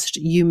podcast,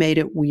 You Made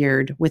It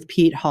Weird, with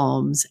Pete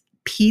Holmes.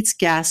 Pete's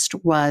guest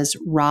was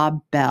Rob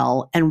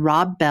Bell, and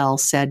Rob Bell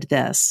said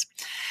this: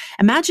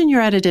 imagine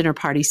you're at a dinner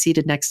party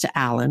seated next to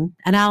Alan,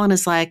 and Alan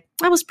is like,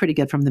 I was pretty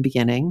good from the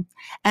beginning.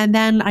 And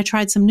then I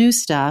tried some new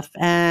stuff,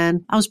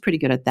 and I was pretty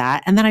good at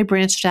that. And then I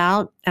branched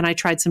out, and I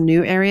tried some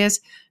new areas.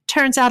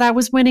 Turns out I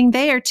was winning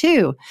there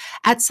too.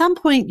 At some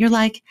point, you're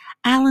like,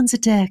 Alan's a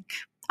dick.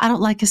 I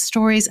don't like his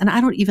stories, and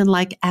I don't even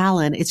like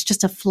Alan. It's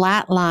just a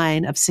flat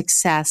line of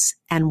success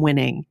and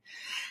winning.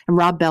 And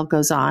Rob Bell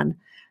goes on,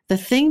 the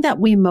thing that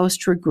we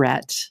most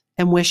regret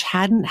and wish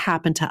hadn't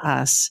happened to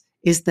us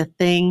is the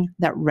thing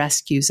that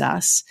rescues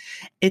us.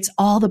 It's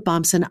all the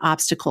bumps and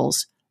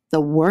obstacles.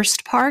 The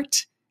worst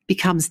part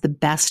becomes the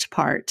best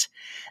part.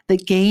 The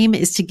game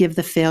is to give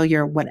the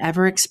failure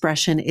whatever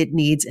expression it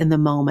needs in the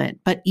moment.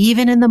 But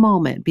even in the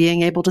moment,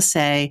 being able to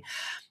say,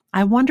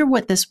 I wonder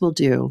what this will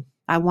do.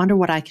 I wonder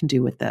what I can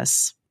do with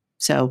this.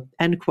 So,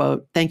 end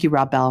quote. Thank you,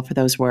 Rob Bell, for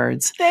those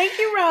words. Thank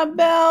you, Rob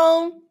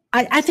Bell.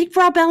 I think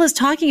Rob Bell is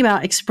talking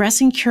about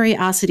expressing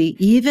curiosity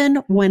even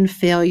when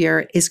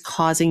failure is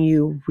causing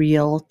you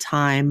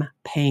real-time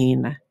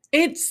pain.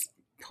 It's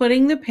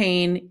putting the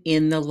pain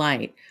in the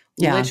light.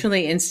 Yeah.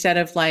 Literally, instead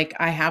of like,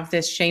 I have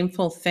this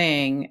shameful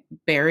thing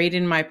buried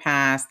in my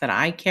past that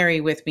I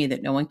carry with me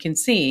that no one can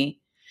see,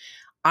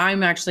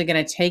 I'm actually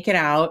going to take it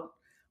out,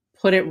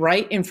 put it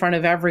right in front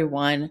of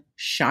everyone,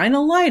 shine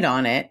a light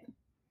on it,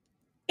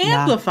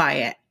 amplify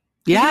it.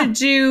 Yeah. To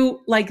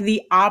do like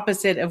the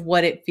opposite of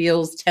what it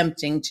feels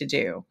tempting to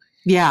do.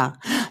 Yeah.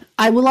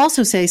 I will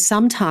also say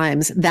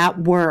sometimes that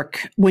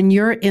work, when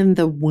you're in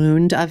the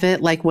wound of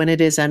it, like when it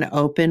is an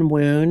open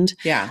wound,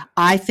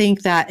 I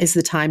think that is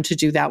the time to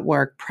do that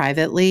work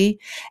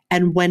privately.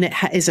 And when it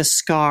is a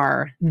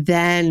scar,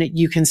 then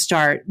you can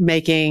start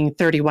making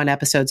 31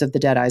 episodes of the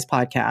Dead Eyes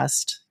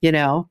podcast, you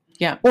know?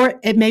 Yeah. Or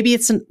maybe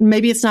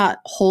it's not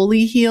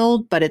wholly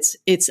healed, but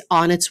it's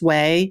on its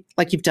way.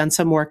 Like you've done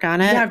some work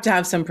on it. You have to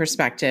have some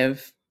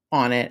perspective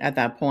on it at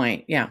that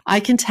point. Yeah.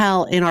 I can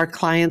tell in our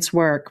clients'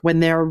 work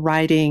when they're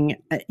writing,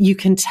 you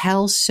can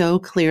tell so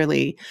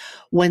clearly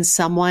when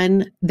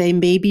they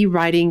may be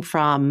writing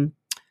from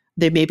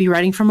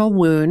a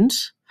wound,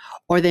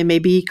 or they may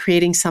be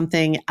creating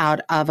something out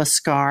of a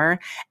scar.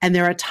 And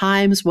there are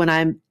times when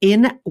I'm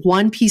in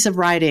one piece of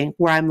writing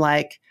where I'm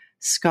like,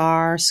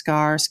 scar,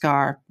 scar,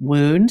 scar,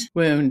 wound,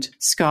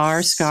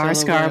 scar, scar,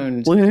 scar,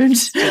 wound.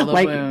 Still a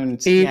like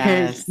wound.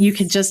 You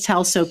can just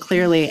tell so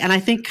clearly. And I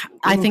think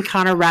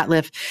Connor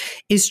Ratliff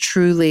is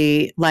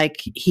truly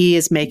like, he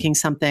is making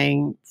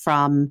something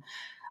from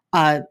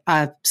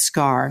a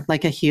scar,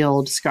 like a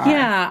healed scar.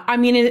 Yeah. I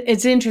mean,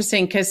 it's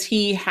interesting because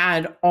he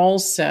had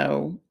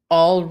also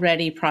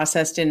already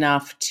processed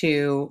enough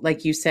to,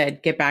 like you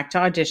said, get back to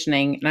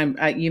auditioning.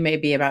 And you may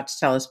be about to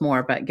tell us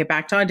more, but get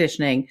back to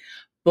auditioning,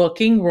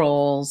 booking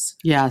roles,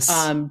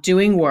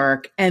 doing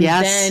work, and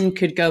then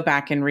could go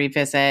back and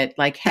revisit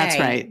like, hey, that's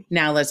right.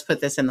 Now let's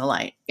put this in the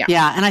light. Yeah.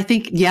 Yeah. And I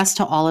think yes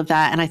to all of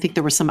that. And I think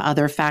there were some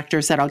other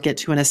factors that I'll get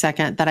to in a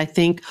second that I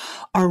think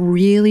are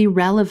really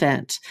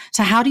relevant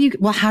to how do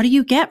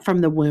you get from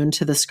the wound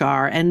to the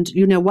scar? And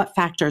you know, what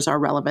factors are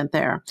relevant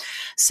there?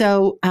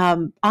 So,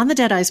 on the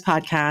Dead Eyes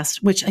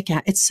podcast, which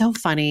again, it's so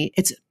funny.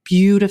 It's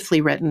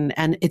beautifully written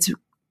and it's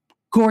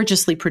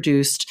gorgeously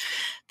produced.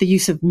 The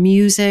use of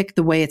music,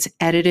 the way it's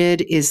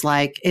edited is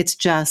like, it's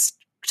just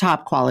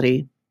top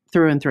quality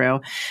through and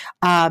through.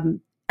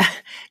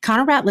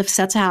 Connor Ratliff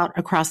sets out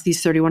across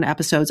these 31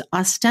 episodes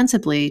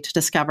ostensibly to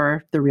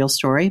discover the real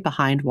story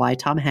behind why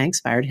Tom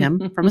Hanks fired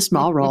him from a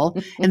small role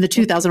in the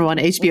 2001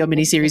 HBO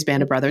miniseries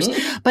Band of Brothers.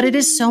 But it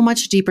is so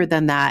much deeper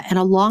than that. And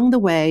along the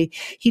way,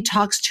 he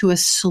talks to a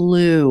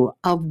slew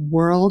of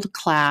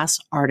world-class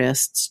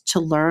artists to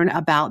learn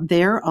about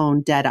their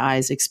own Dead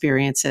Eyes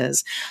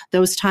experiences,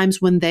 those times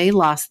when they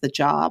lost the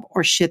job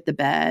or shit the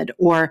bed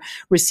or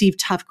received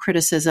tough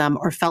criticism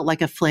or felt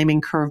like a flaming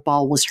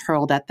curveball was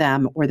hurled at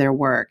them or their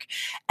work,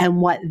 and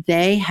what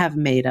they have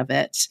made of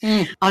it.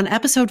 On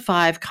episode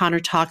 5,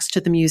 Connor talks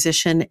to the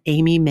musician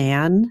Amy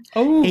Mann.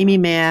 Amy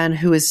Mann,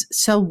 who is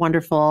so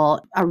wonderful.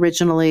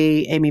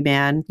 Originally, Amy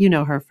Mann, you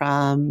know her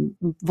from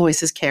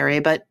Voices Carry,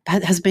 but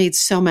has made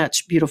so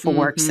much beautiful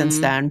work since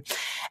then.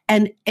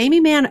 And Amy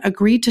Mann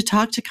agreed to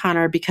talk to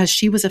Connor because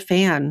she was a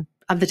fan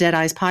of the Dead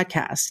Eyes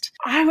podcast.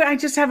 I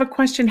just have a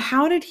question.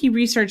 How did he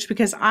research?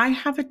 Because I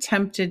have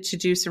attempted to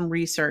do some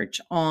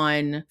research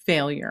on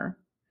failure.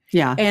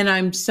 Yeah. And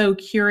I'm so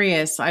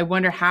curious. I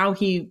wonder how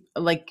he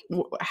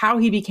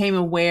became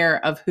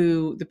aware of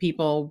who the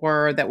people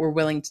were that were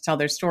willing to tell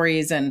their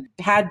stories and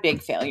had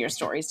big failure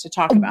stories to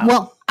talk about.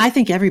 Well, I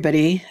think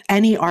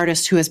any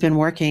artist who has been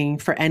working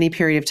for any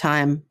period of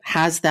time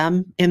has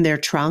them in their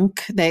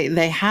trunk.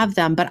 They have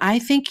them, but I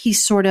think he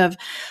sort of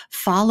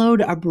followed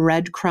a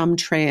breadcrumb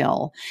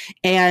trail,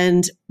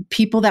 and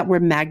people that were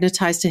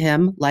magnetized to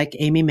him, like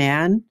Amy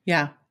Mann.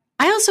 Yeah.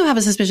 I also have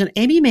a suspicion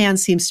Amy Mann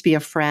seems to be a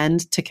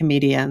friend to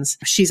comedians.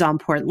 She's on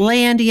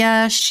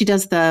Portlandia. She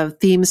does the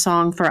theme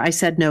song for I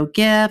Said No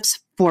Gifts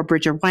for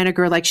Bridger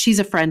Weiniger. Like, she's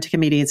a friend to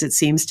comedians, it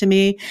seems to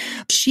me.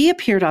 She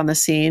appeared on the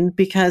scene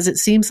because it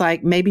seems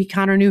like maybe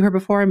Connor knew her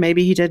before,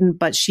 maybe he didn't,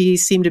 but she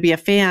seemed to be a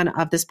fan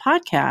of this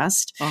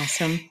podcast.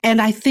 Awesome. And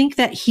I think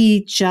that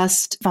he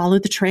just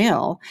followed the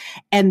trail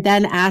and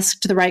then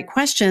asked the right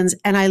questions.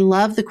 And I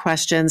love the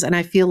questions. And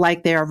I feel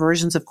like they are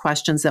versions of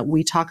questions that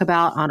we talk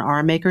about on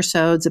our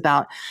Makersodes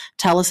about,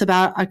 tell us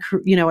about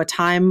a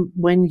time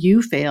when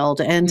you failed,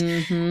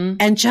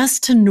 and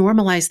just to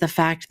normalize the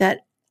fact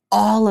that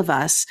all of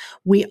us,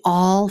 we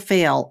all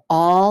fail.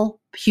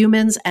 All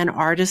humans and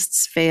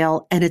artists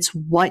fail. And it's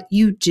what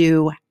you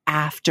do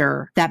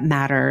after that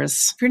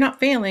matters. If you're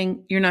not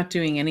failing, you're not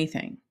doing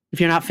anything.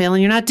 If you're not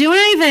failing, you're not doing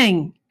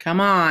anything.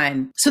 Come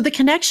on. So the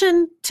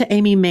connection to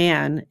Amy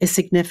Mann is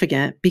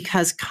significant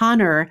because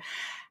Connor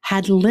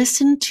had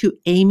listened to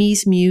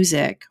Amy's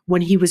music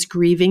when he was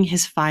grieving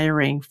his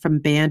firing from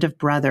Band of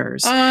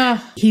Brothers.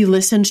 He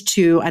listened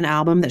to an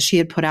album that she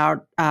had put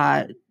out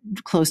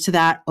close to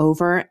that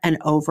over and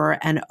over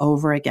and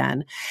over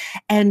again.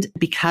 And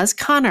because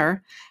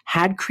Connor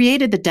had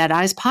created the Dead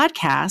Eyes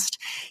podcast,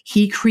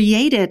 he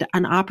created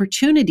an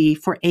opportunity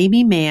for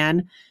Amy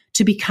Mann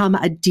to become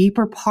a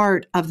deeper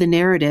part of the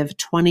narrative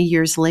 20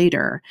 years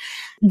later.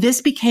 This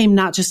became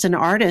not just an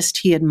artist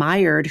he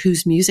admired,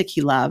 whose music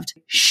he loved.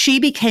 She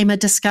became a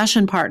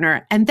discussion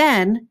partner. And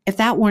then, if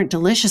that weren't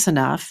delicious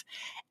enough,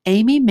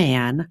 Amy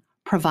Mann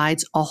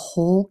provides a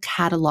whole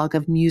catalog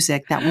of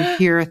music that we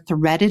hear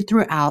threaded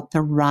throughout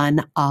the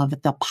run of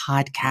the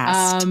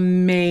podcast.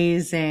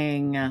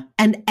 Amazing.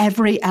 And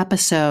every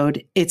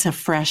episode, it's a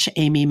fresh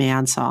Amy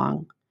Mann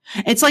song.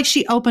 It's like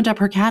she opened up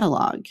her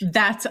catalog.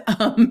 That's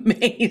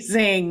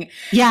amazing.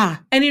 Yeah.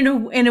 And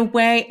in a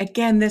way,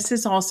 again, this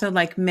is also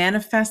like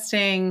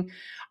manifesting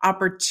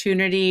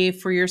opportunity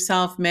for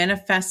yourself,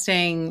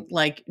 manifesting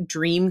like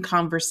dream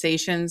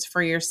conversations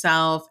for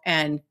yourself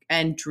and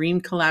dream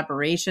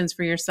collaborations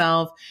for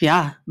yourself.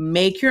 Yeah.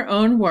 Make your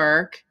own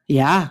work.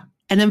 Yeah.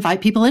 And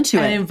invite people into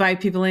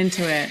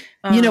it.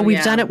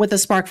 We've done it with the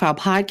Sparkfile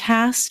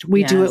podcast.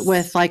 We do it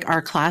with like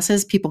our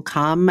classes. People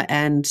come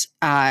and,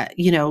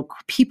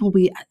 people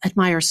we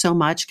admire so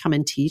much come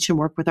and teach and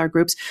work with our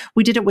groups.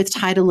 We did it with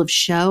Title of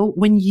Show.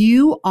 When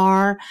you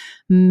are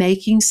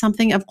making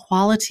something of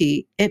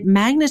quality, it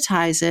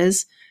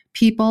magnetizes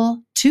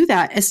people to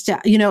that.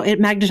 It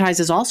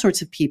magnetizes all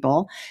sorts of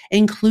people,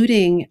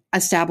 including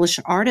established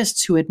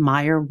artists who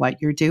admire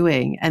what you're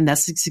doing. And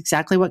that's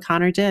exactly what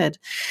Connor did.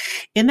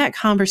 In that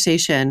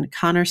conversation,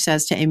 Connor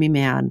says to Amy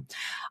Mann,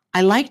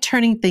 "I like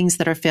turning things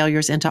that are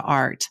failures into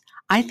art.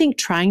 I think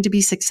trying to be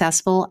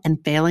successful and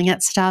failing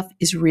at stuff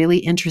is really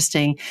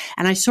interesting.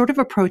 And I sort of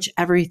approach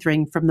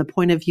everything from the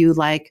point of view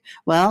like,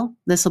 well,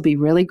 this will be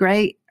really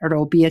great or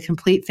it'll be a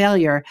complete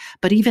failure.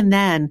 But even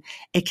then,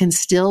 it can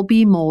still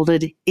be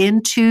molded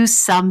into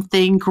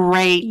something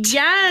great."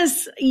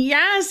 Yes.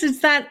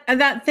 It's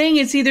that thing.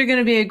 It's either going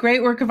to be a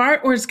great work of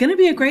art or it's going to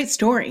be a great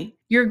story.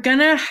 You're going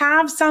to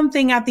have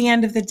something at the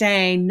end of the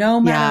day,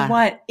 no matter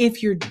what,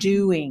 if you're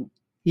doing.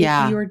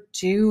 Yeah. If you're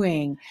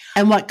doing.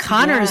 And what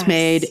Connor's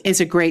made is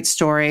a great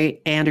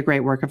story and a great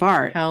work of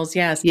art. Hells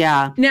yes.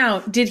 Yeah. Now,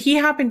 did he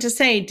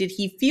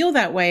feel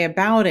that way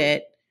about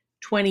it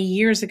 20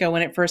 years ago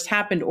when it first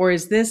happened? Or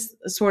is this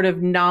sort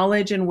of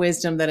knowledge and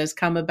wisdom that has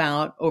come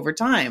about over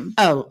time?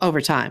 Oh,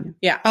 over time.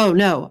 Yeah. Oh,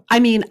 no.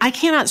 I mean, I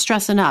cannot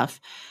stress enough.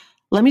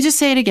 Let me just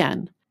say it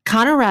again.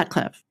 Connor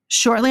Ratcliffe,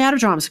 shortly out of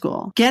drama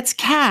school, gets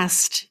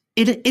cast.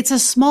 It's a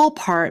small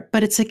part,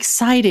 but it's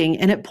exciting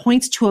and it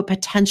points to a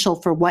potential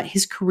for what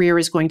his career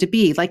is going to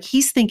be. Like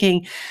he's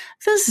thinking,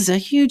 this is a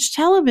huge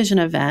television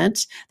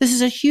event. This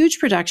is a huge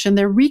production.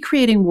 They're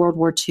recreating World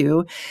War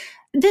II.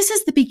 This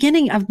is the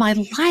beginning of my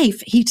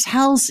life. He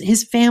tells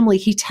his family,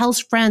 he tells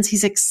friends,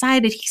 he's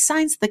excited. He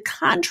signs the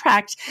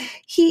contract.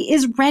 He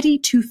is ready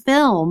to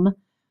film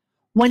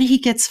when he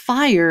gets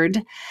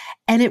fired.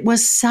 And it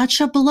was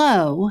such a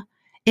blow.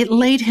 It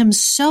laid him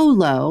so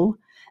low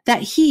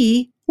that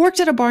he worked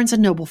at a Barnes &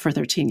 Noble for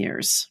 13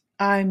 years.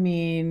 I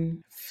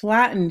mean,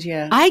 flattened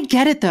you. I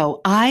get it,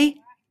 though. I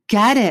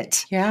get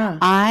it. Yeah.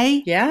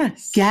 I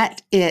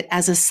get it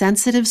as a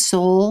sensitive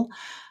soul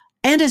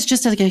and as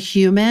just like a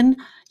human.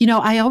 You know,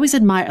 I always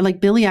admire,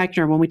 like Billy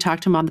Eichner, when we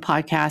talked to him on the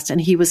podcast, and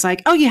he was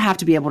like, oh, you have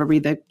to be able to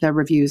read the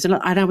reviews. And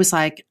I was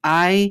like,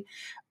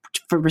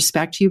 for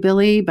respect to you,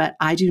 Billy, but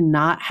I do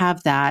not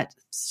have that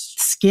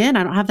skin.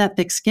 I don't have that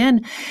thick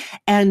skin.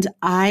 And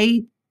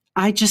I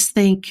just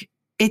think,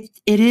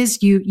 It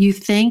is, you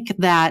think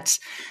that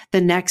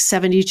the next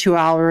 72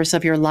 hours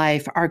of your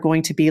life are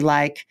going to be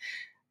like,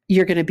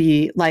 you're going to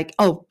be like,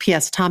 oh,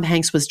 P.S. Tom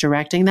Hanks was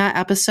directing that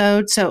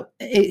episode. So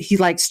he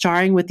like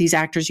starring with these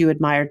actors you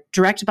admire,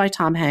 directed by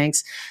Tom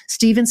Hanks.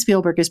 Steven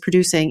Spielberg is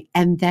producing.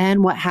 And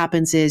then what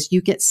happens is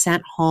you get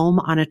sent home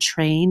on a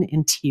train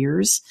in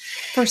tears.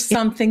 For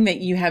something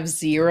that you have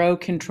zero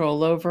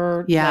control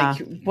over. Yeah.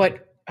 Like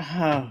what?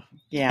 Oh,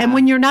 yeah. And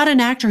when you're not an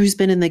actor who's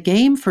been in the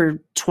game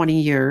for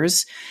 20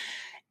 years,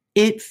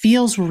 it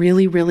feels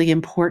really, really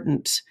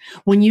important.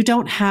 When you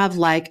don't have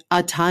like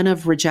a ton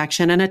of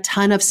rejection and a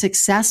ton of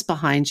success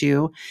behind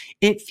you,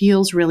 it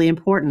feels really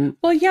important.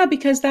 Well, yeah,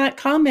 because that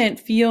comment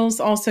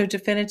feels also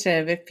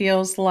definitive. It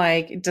feels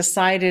like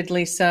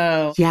decidedly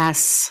so.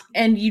 Yes.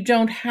 And you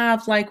don't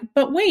have like,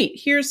 but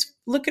wait,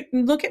 look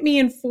at me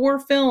in 4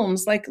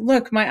 films. Like,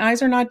 look, my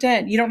eyes are not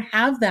dead. You don't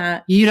have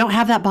that. You don't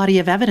have that body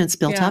of evidence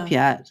built up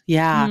yet.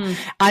 Yeah.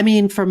 I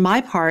mean, for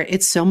my part,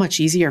 it's so much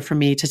easier for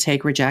me to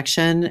take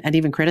rejection and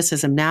even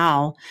criticism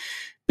now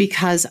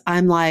because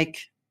I'm like,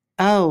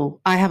 oh,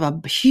 I have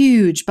a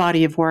huge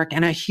body of work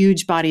and a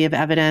huge body of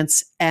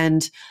evidence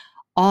and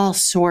all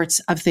sorts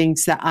of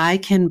things that I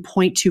can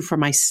point to for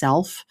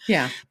myself.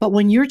 Yeah. But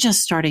when you're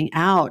just starting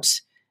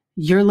out,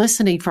 you're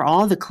listening for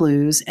all the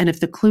clues. And if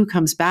the clue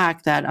comes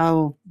back that,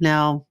 oh,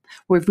 no,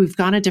 we've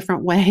gone a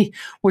different way,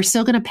 we're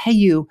still going to pay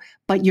you,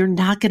 but you're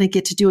not going to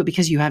get to do it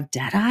because you have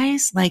dead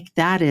eyes. Like,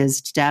 that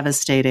is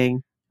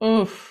devastating.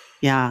 Oof.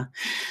 Yeah.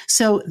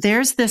 So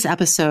there's this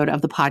episode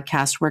of the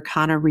podcast where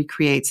Connor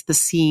recreates the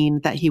scene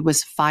that he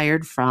was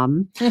fired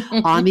from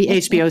on the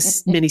HBO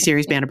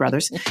miniseries Band of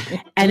Brothers.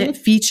 And it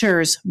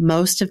features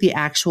most of the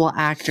actual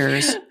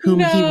actors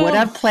whom he would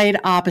have played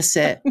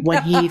opposite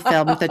when he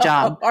filmed the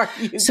job. Are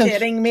you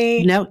kidding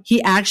me? No,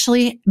 he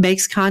actually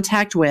makes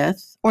contact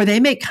with, or they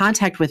make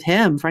contact with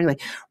him, frankly,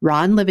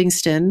 Ron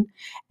Livingston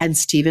and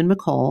Stephen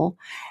McCall,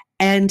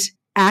 and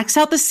acts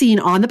out the scene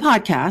on the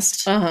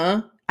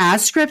podcast.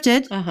 As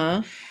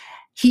scripted.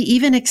 He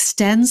even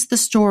extends the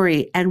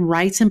story and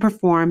writes and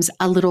performs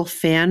a little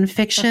fan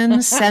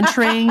fiction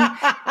centering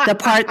the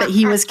part that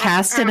he was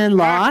cast in and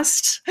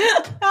lost.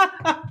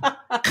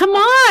 Come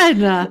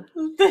on.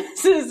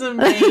 This is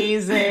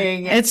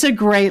amazing. It's a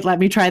great, let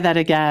me try that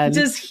again.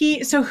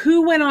 So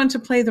who went on to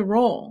play the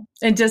role?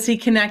 And does he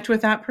connect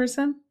with that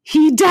person?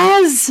 He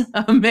does.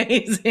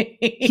 Amazing.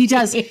 He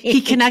does.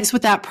 He connects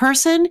with that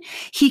person.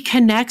 He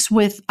connects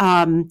with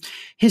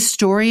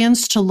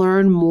historians to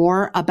learn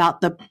more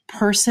about the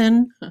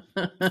person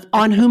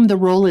on whom the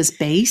role is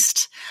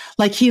based.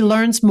 Like, he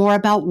learns more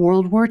about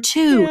World War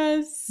II.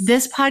 Yes.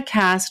 This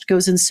podcast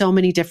goes in so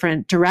many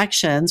different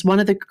directions. One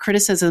of the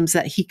criticisms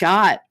that he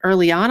got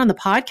early on the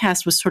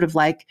podcast was sort of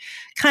like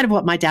kind of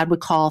what my dad would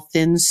call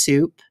thin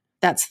soup.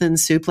 That's thin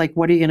soup. Like,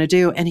 what are you going to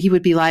do? And he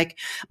would be like,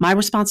 my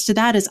response to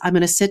that is, I'm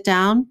going to sit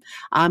down.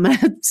 I'm going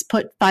to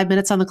put 5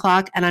 minutes on the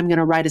clock, and I'm going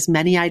to write as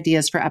many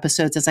ideas for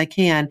episodes as I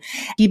can.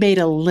 He made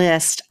a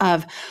list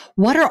of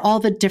what are all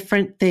the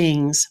different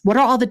things? What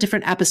are all the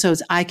different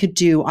episodes I could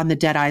do on the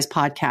Dead Eyes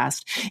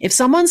podcast? If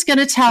someone's going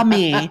to tell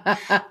me,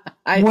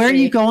 where are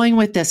you going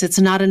with this? It's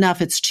not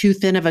enough. It's too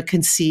thin of a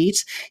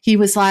conceit. He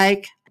was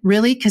like,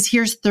 really? Because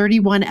here's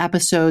 31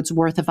 episodes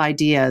worth of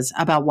ideas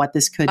about what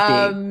this could be.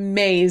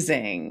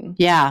 Amazing.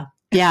 Yeah.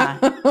 Yeah.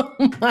 Oh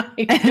my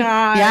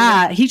God.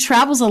 Yeah. He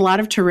travels a lot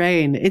of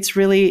terrain. It's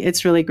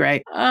really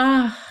great.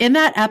 In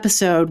that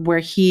episode where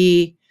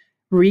he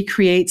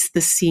recreates the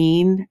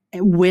scene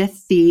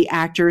with the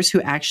actors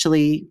who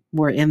actually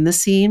were in the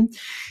scene,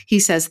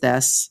 he says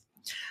this: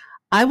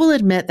 I will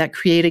admit that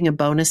creating a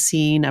bonus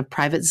scene of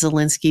Private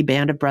Zelensky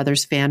Band of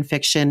Brothers fan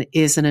fiction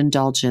is an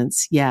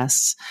indulgence,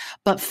 yes,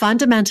 but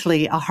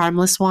fundamentally a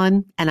harmless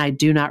one, and I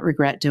do not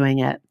regret doing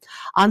it.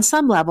 On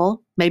some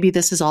level, maybe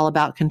this is all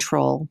about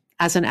control.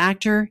 As an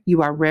actor,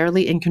 you are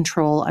rarely in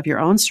control of your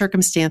own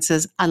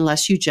circumstances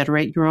unless you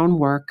generate your own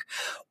work,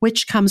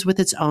 which comes with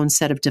its own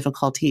set of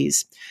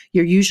difficulties.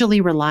 You're usually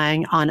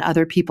relying on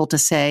other people to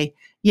say,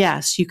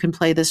 yes, you can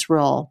play this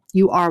role.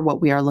 You are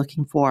what we are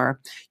looking for.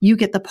 You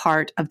get the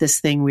part of this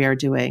thing we are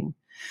doing.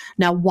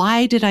 Now,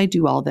 why did I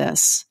do all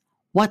this?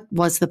 What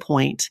was the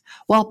point?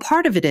 Well,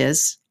 part of it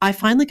is I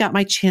finally got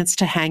my chance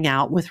to hang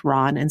out with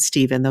Ron and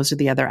Steven. Those are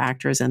the other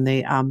actors in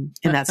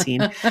that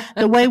scene,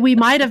 the way we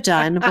might have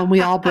done when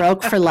we all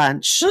broke for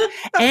lunch.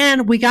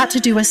 And we got to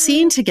do a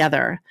scene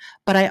together.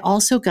 But I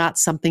also got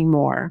something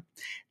more.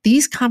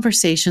 These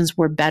conversations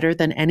were better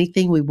than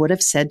anything we would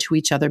have said to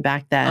each other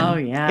back then. Oh,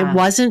 yeah. It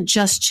wasn't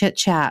just chit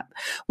chat.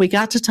 We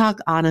got to talk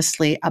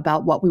honestly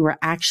about what we were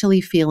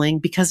actually feeling,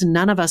 because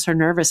none of us are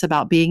nervous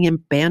about being in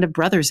Band of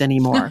Brothers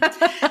anymore.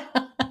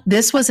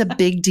 This was a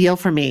big deal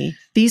for me.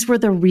 These were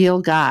the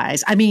real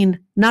guys. I mean,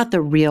 not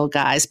the real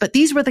guys, but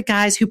these were the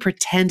guys who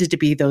pretended to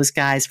be those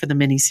guys for the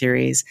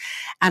miniseries.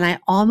 And I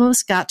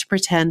almost got to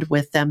pretend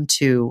with them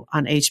too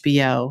on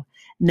HBO.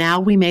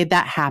 Now we made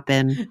that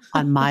happen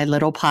on my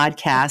little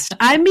podcast.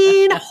 I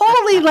mean,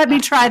 holy, let me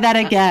try that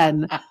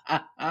again.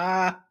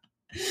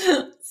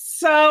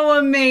 So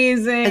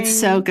amazing. It's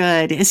so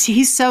good.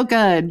 He's so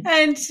good.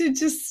 And to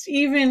just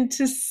even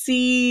to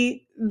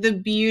see the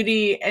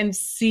beauty and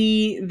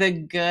see the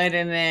good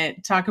in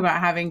it, talk about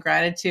having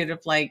gratitude of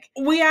like,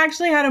 we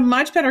actually had a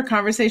much better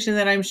conversation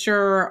than I'm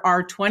sure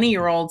our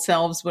 20-year-old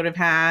selves would have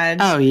had.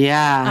 Oh,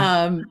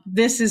 yeah.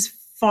 This is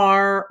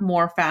far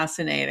more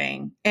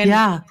fascinating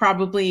and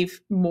probably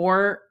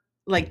more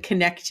like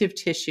connective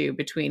tissue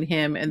between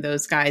him and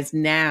those guys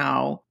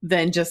now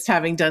than just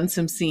having done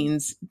some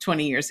scenes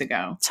 20 years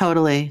ago.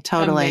 Totally.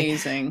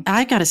 Amazing.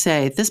 I got to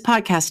say, this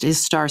podcast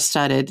is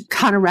star-studded.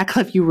 Connor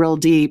Ratcliffe, you roll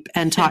deep,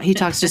 and he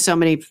talks to so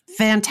many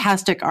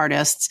fantastic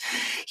artists.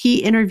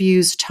 He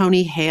interviews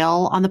Tony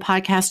Hale on the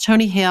podcast.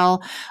 Tony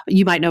Hale,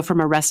 you might know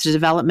from Arrested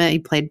Development. He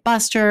played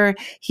Buster.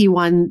 He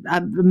won a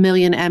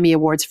million Emmy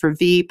Awards for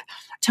Veep.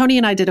 Tony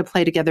and I did a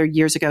play together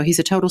years ago. He's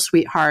a total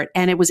sweetheart.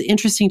 And it was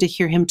interesting to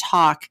hear him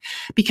talk,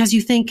 because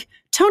you think,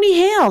 Tony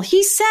Hale,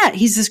 he's set.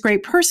 He's this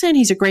great person.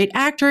 He's a great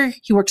actor.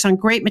 He works on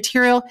great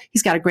material.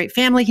 He's got a great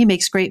family. He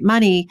makes great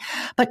money.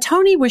 But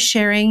Tony was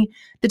sharing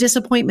the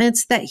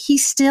disappointments that he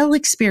still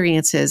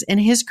experiences in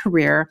his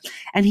career.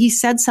 And he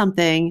said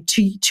something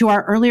to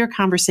our earlier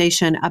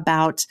conversation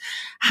about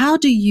how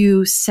do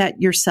you set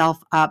yourself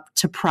up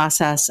to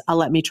process a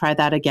let me try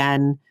that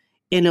again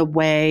in a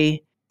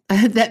way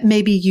that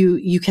maybe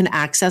you can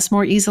access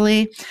more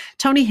easily.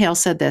 Tony Hale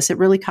said this, it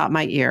really caught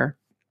my ear.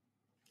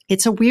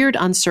 It's a weird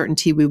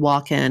uncertainty we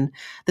walk in,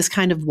 this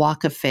kind of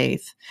walk of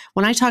faith.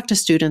 When I talk to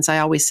students, I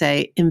always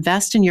say,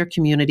 invest in your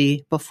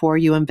community before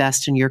you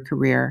invest in your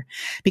career,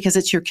 because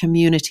it's your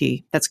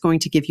community that's going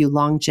to give you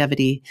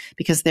longevity,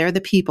 because they're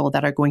the people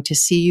that are going to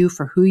see you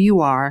for who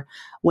you are,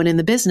 when in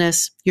the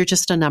business, you're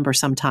just a number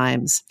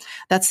sometimes.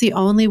 That's the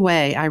only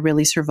way I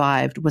really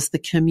survived, was the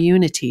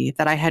community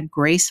that I had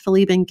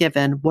gracefully been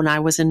given when I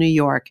was in New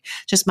York,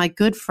 just my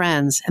good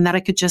friends, and that I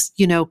could just,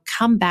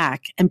 come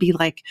back and be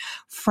like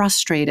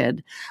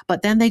frustrated.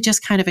 But then they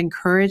just kind of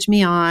encourage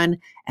me on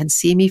and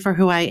see me for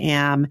who I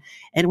am.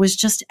 And it was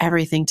just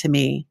everything to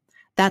me.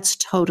 That's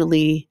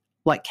totally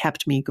what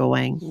kept me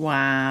going.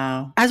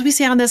 Wow. As we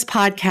say on this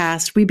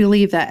podcast, we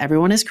believe that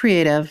everyone is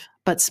creative,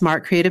 but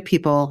smart, creative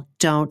people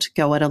don't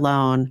go it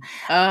alone.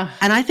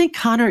 And I think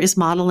Connor is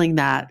modeling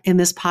that in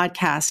this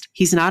podcast.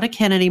 He's not a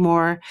kid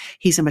anymore.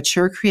 He's a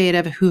mature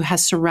creative who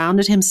has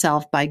surrounded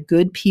himself by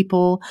good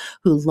people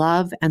who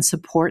love and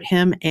support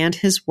him and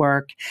his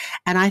work.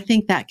 And I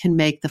think that can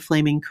make the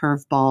flaming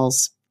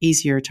curveballs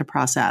easier to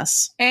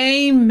process.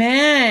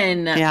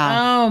 Amen. Yeah.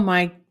 Oh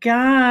my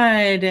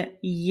God.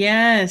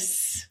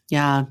 Yes.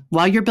 Yeah.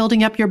 While you're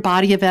building up your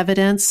body of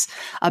evidence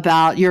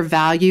about your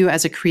value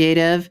as a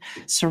creative,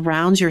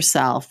 surround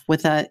yourself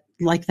with that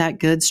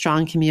good,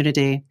 strong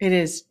community. It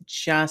is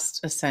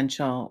just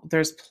essential.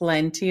 There's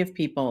plenty of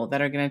people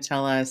that are going to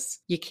tell us,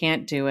 you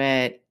can't do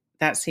it.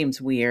 That seems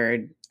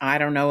weird. I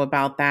don't know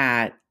about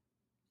that.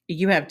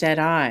 You have dead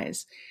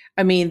eyes.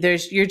 I mean,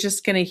 you're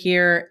just going to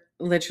hear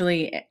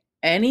literally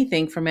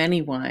anything from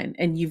anyone.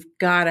 And you've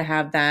got to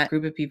have that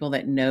group of people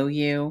that know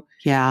you,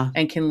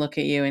 and can look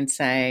at you and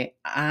say,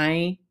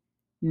 I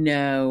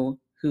know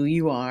who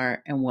you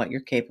are and what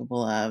you're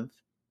capable of.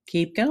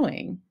 Keep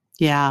going.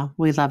 Yeah,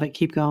 we love it.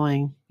 Keep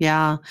going.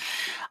 Yeah.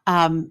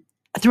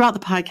 Throughout the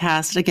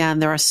podcast, again,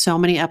 there are so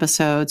many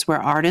episodes where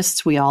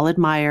artists we all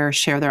admire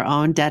share their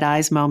own dead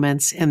eyes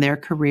moments in their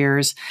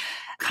careers.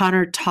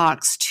 Connor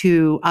talks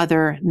to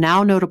other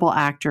now notable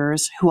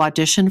actors who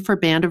auditioned for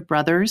Band of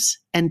Brothers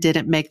and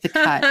didn't make the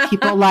cut.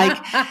 People like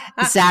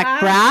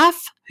Zach Braff,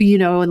 who you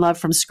know and love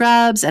from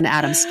Scrubs, and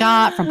Adam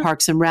Scott from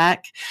Parks and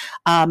Rec.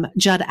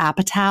 Judd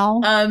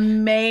Apatow.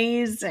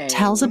 Amazing.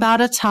 Tells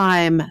about a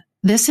time.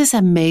 This is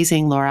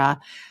amazing, Laura.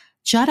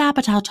 Judd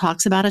Apatow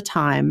talks about a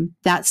time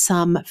that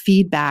some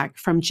feedback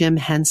from Jim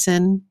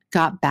Henson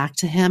got back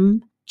to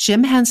him.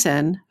 Jim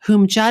Henson,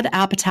 whom Judd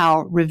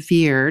Apatow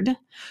revered,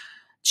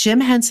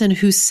 Jim Henson,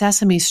 whose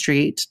Sesame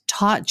Street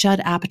taught Judd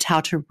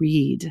Apatow to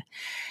read.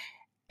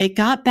 It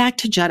got back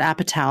to Judd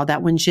Apatow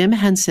that when Jim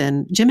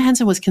Henson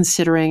was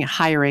considering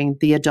hiring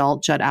the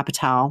adult Judd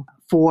Apatow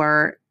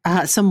for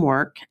some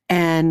work,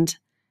 and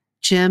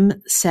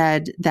Jim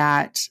said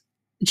that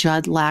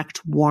Judd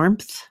lacked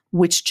warmth,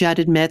 which Judd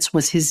admits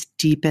was his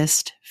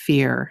deepest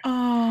fear.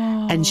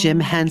 Oh. And Jim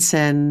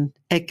Henson,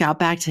 it got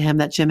back to him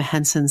that Jim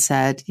Henson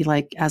said,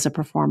 as a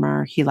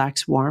performer, he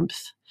lacks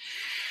warmth.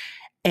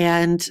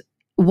 And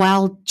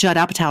while Judd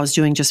Apatow is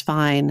doing just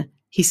fine,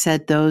 he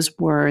said those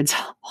words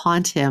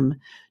haunt him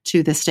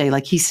to this day.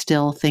 He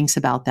still thinks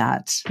about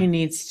that. He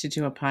needs to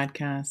do a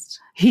podcast.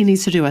 He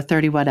needs to do a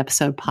 31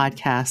 episode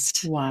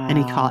podcast. Wow. And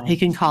he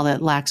can call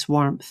it Lacks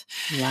Warmth.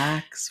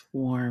 Lacks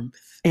Warmth.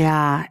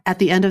 Yeah. At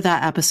the end of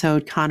that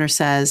episode, Connor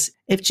says,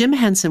 if Jim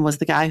Henson was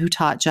the guy who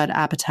taught Judd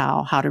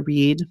Apatow how to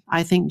read,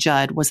 I think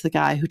Judd was the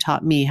guy who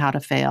taught me how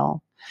to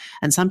fail.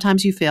 And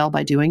sometimes you fail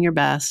by doing your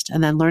best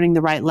and then learning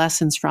the right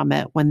lessons from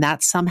it when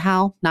that's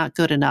somehow not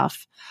good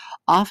enough.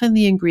 Often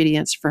the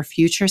ingredients for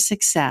future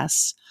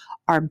success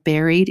are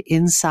buried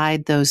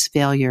inside those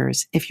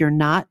failures if you're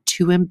not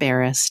too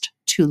embarrassed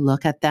to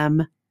look at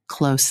them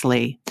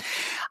closely.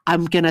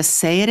 I'm going to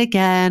say it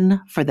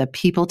again for the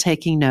people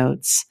taking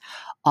notes.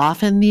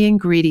 Often the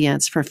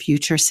ingredients for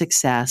future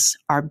success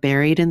are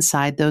buried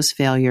inside those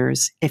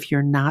failures if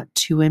you're not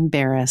too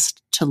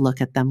embarrassed to look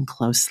at them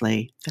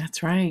closely.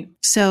 That's right.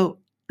 So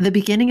the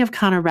beginning of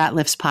Connor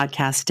Ratliff's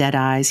podcast, Dead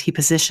Eyes, he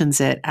positions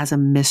it as a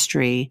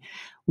mystery.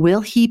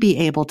 Will he be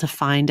able to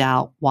find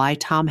out why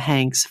Tom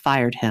Hanks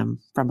fired him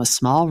from a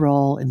small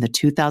role in the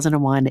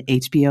 2001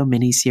 HBO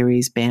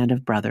miniseries Band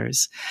of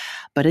Brothers?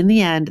 But in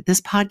the end,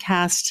 this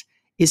podcast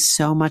is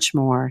so much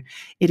more.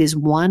 It is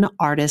one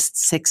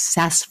artist's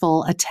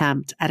successful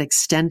attempt at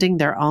extending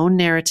their own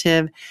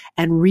narrative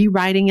and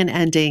rewriting an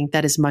ending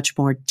that is much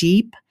more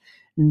deep,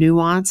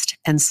 nuanced,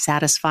 and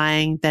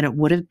satisfying than it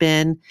would have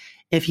been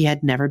if he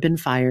had never been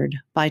fired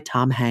by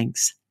Tom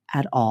Hanks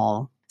at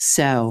all.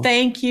 So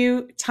thank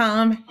you,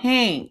 Tom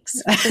Hanks,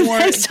 for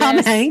thanks, Tom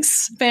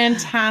Hanks.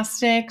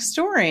 Fantastic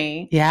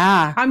story.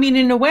 Yeah. I mean,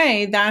 in a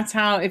way, that's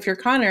how, if you're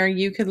Connor,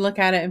 you could look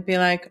at it and be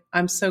like,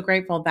 I'm so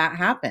grateful that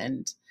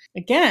happened.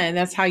 Again,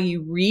 that's how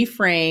you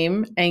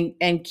reframe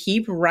and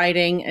keep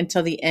writing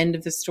until the end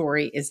of the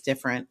story is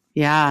different.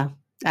 Yeah.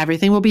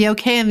 Everything will be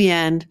okay in the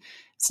end.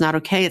 It's not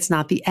okay. It's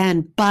not the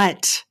end,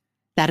 but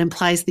that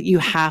implies that you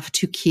have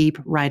to keep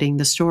writing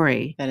the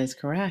story. That is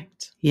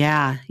correct.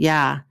 Yeah.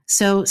 Yeah.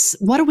 So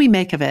what do we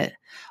make of it?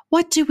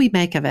 What do we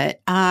make of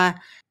it?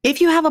 If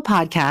you have a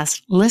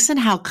podcast, listen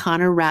how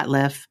Connor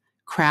Ratliff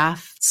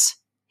crafts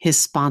his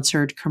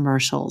sponsored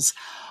commercials.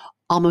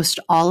 Almost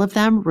all of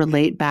them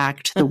relate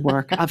back to the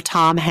work of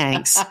Tom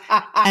Hanks,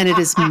 and it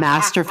is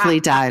masterfully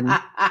done.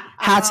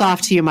 Hats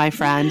off to you, my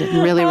friend.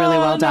 Really, really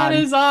well done.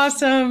 That is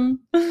awesome.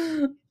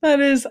 That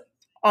is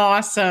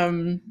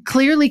awesome.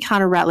 Clearly,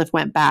 Connor Ratliff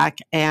went back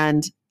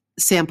and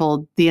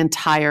sampled the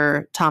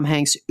entire Tom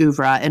Hanks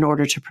oeuvre in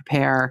order to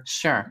prepare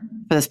for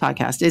this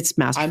podcast. It's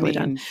masterfully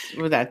done.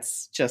 Well,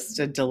 that's just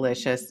a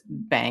delicious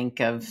bank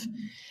of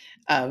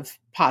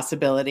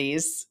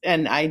possibilities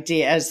and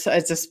ideas.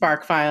 It's a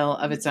spark file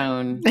of its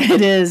own.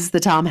 It is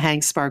the Tom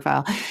Hanks spark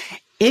file.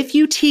 If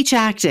you teach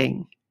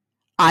acting,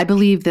 I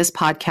believe this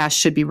podcast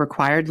should be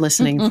required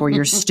listening for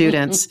your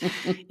students.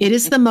 It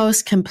is the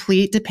most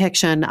complete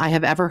depiction I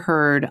have ever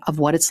heard of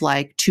what it's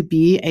like to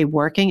be a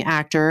working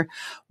actor,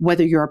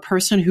 whether you're a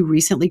person who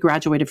recently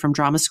graduated from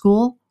drama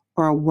school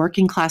or a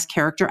working class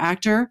character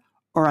actor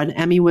or an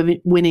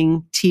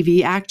Emmy-winning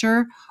TV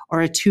actor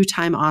or a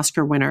 2-time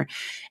Oscar winner.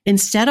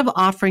 Instead of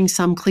offering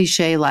some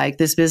cliche like,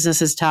 this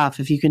business is tough,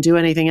 if you can do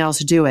anything else,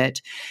 do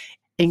it,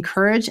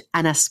 encourage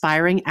an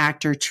aspiring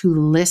actor to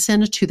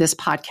listen to this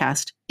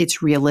podcast.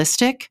 It's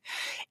realistic,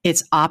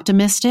 it's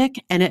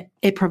optimistic, and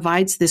it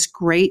provides this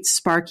great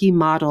sparky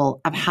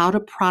model of how to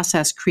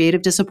process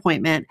creative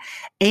disappointment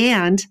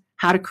and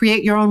how to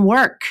create your own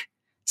work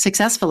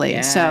successfully.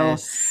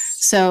 Yes.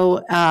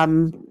 So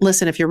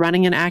listen, if you're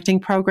running an acting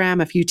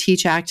program, if you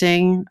teach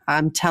acting,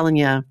 I'm telling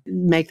you,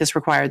 make this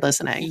required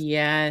listening.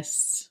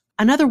 Yes.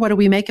 Another, what do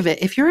we make of it?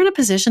 If you're in a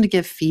position to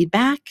give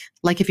feedback,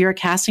 like if you're a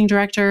casting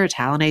director, a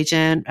talent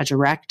agent, a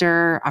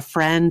director, a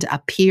friend, a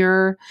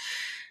peer,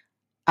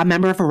 a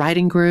member of a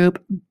writing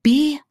group,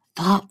 be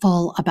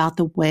thoughtful about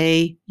the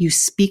way you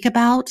speak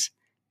about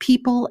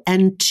people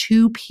and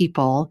to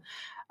people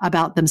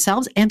about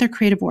themselves and their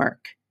creative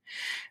work.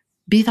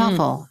 Be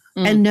thoughtful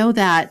and know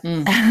that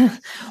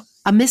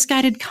a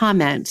misguided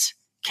comment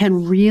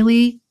can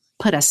really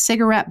put a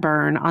cigarette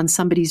burn on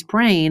somebody's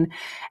brain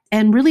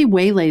and really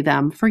waylay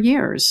them for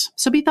years.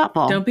 So be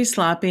thoughtful. Don't be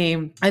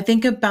sloppy. I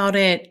think about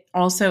it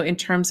also in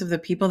terms of the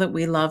people that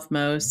we love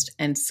most.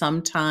 And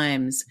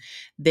sometimes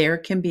there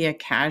can be a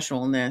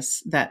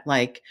casualness that,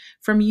 like,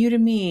 from you to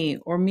me,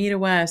 or me to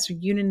Wes, or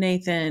you to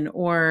Nathan,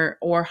 or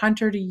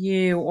Hunter to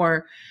you,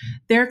 or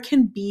there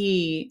can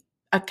be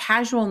a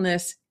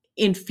casualness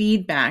in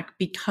feedback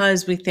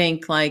because we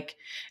think like,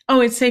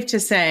 oh, it's safe to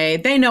say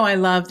they know I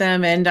love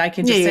them and I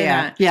can just say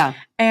that. Yeah.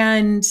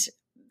 And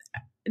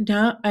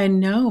no, I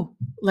know,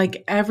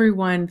 like,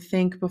 everyone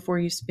think before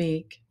you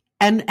speak.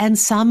 And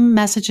some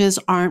messages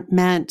aren't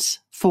meant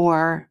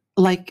for,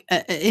 like,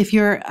 if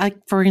you're,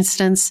 for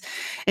instance,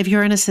 if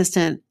you're an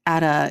assistant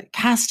at a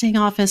casting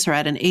office or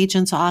at an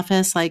agent's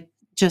office, like,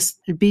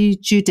 just be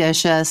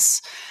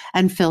judicious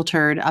and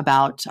filtered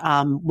about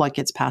what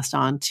gets passed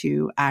on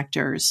to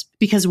actors,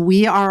 because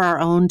we are our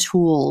own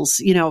tools.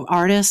 You know,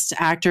 artists,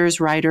 actors,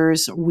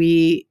 writers,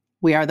 we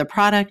are the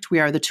product, we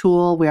are the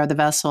tool, we are the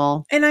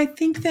vessel. And I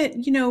think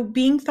that, you know,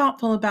 being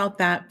thoughtful about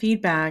that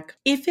feedback,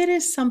 if it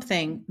is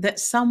something that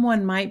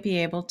someone might be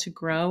able to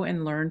grow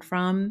and learn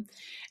from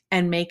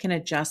and make an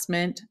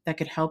adjustment that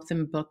could help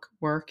them book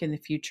work in the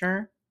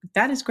future,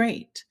 that is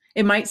great.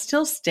 It might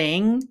still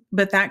sting,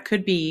 but that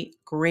could be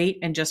great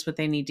and just what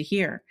they need to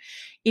hear.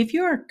 If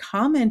you are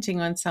commenting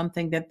on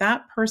something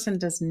that person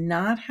does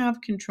not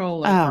have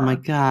control over, oh my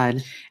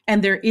God,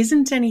 and there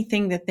isn't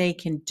anything that they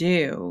can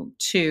do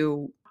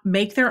to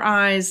make their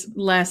eyes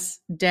less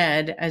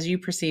dead as you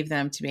perceive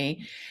them to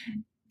be,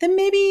 then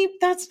maybe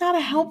that's not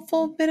a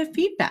helpful bit of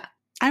feedback.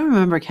 I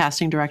remember a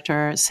casting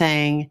director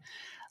saying,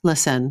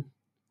 listen,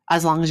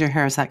 as long as your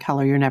hair is that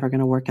color, you're never going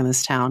to work in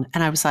this town.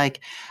 And I was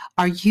like,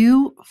 are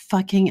you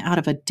fucking out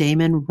of a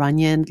Damon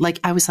Runyon? Like,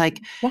 I was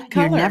like,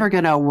 you're never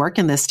going to work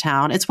in this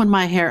town. It's when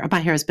my hair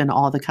has been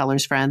all the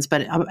colors, friends,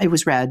 but it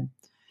was red.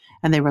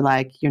 And they were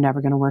like, you're never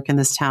going to work in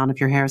this town if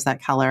your hair is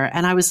that color.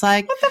 And I was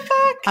like, what the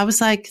fuck? I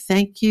was like,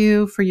 thank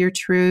you for your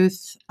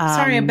truth.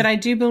 Sorry, but I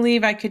do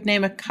believe I could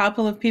name a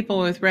couple of people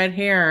with red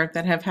hair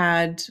that have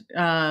had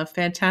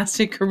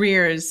fantastic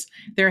careers.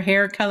 Their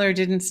hair color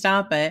didn't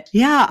stop it.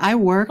 Yeah, I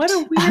worked. What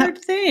a weird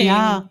thing.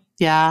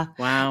 Yeah.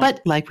 Wow.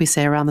 But like we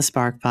say around the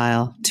Spark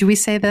File, do we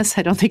say this?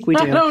 I don't think we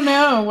do. I don't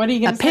know. What are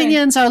you going to say?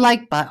 Opinions are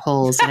like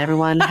buttholes and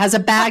everyone has a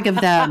bag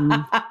of them.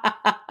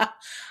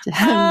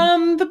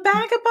 The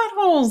bag of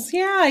buttholes.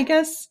 Yeah, I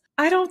guess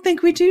I don't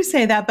think we do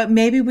say that, but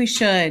maybe we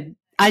should.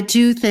 I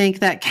do think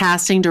that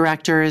casting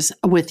directors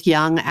with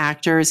young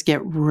actors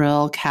get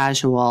real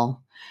casual.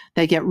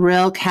 They get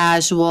real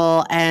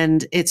casual,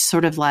 and it's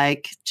sort of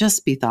like,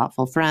 just be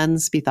thoughtful,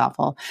 friends, be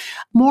thoughtful.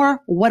 More,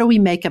 what do we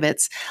make of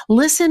it?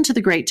 Listen to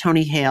the great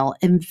Tony Hale.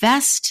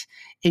 Invest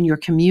in your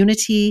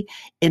community,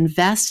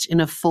 invest in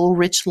a full,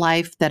 rich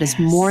life that is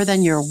more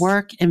than your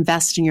work,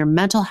 invest in your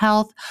mental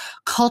health,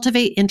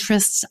 cultivate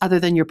interests other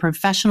than your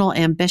professional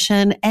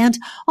ambition, and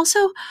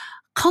also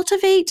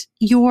cultivate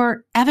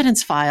your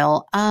evidence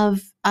file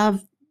of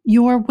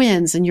your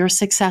wins and your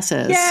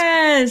successes.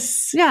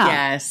 Yes. Yeah.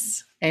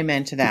 Yes.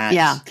 Amen to that.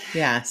 Yeah.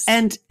 Yes.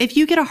 And if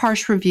you get a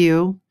harsh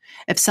review,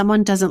 if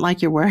someone doesn't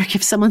like your work,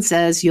 if someone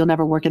says you'll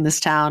never work in this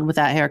town with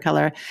that hair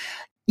color,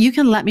 you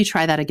can let me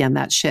try that again,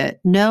 that shit.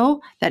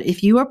 Know that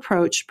if you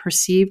approach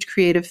perceived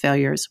creative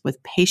failures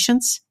with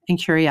patience and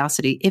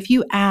curiosity, if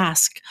you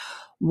ask,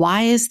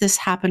 why is this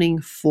happening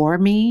for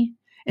me?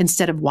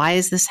 Instead of why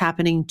is this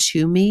happening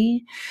to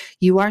me?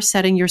 You are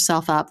setting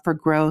yourself up for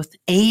growth,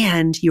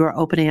 and you are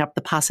opening up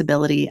the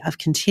possibility of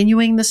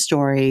continuing the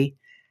story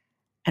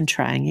and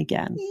trying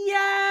again.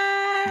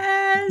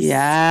 Yes.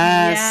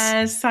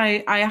 Yes. Yes.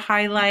 I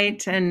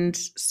highlight and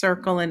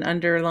circle and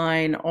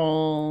underline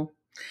all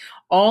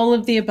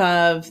of the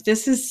above.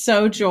 This is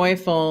so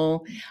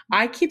joyful.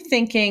 I keep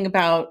thinking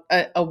about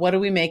what do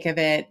we make of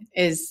it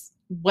is,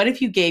 what if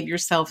you gave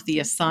yourself the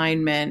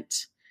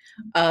assignment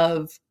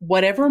of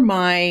whatever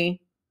my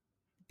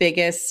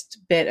biggest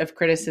bit of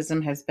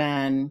criticism has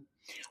been,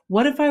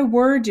 what if I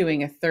were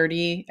doing a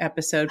 30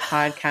 episode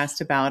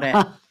podcast about it?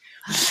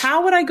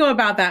 How would I go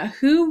about that?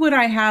 Who would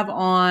I have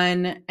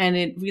on? And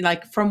it be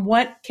like, from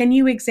what, can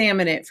you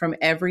examine it from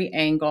every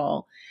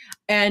angle?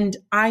 And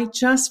I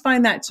just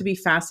find that to be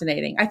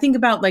fascinating. I think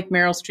about like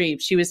Meryl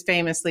Streep. She was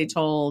famously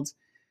told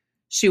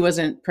she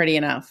wasn't pretty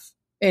enough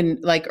in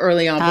like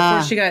early on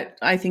before she got,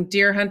 I think,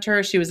 Deer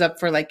Hunter. She was up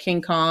for like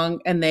King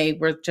Kong, and they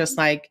were just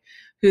like,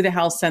 who the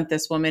hell sent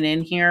this woman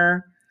in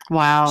here?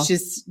 Wow.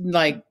 She's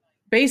like,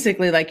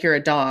 basically like, you're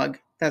a dog.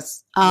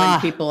 That's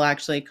when people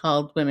actually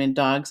called women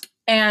dogs.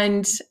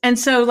 And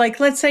so like,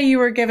 let's say you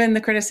were given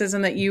the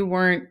criticism that you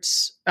weren't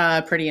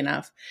pretty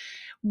enough.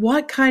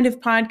 What kind of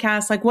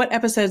podcast, like what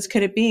episodes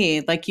could it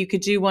be? Like you could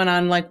do one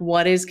on like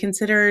what is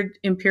considered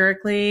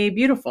empirically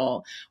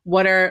beautiful?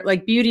 What are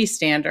like beauty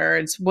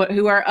standards?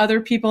 Who are other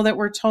people that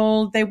were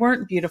told they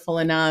weren't beautiful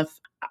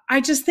enough?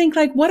 I just think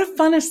like, what a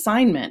fun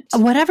assignment.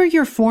 Whatever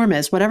your form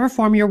is, whatever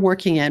form you're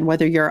working in,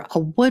 whether you're a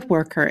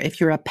woodworker,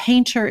 if you're a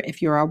painter,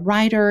 if you're a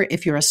writer,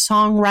 if you're a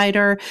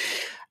songwriter,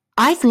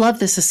 I love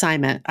this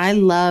assignment. I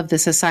love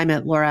this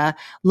assignment, Laura.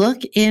 Look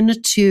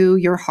into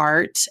your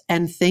heart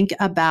and think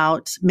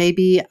about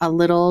maybe a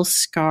little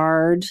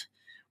scarred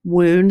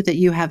wound that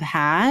you have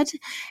had.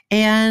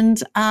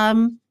 And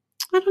I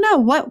don't know,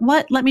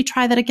 what let me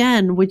try that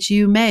again would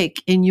you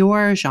make in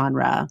your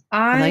genre?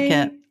 I like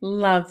it.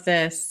 Love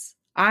this.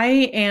 I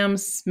am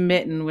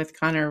smitten with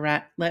Connor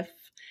Ratliff.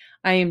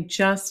 I am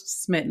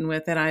just smitten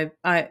with it.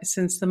 I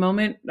since the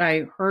moment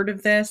I heard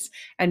of this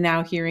and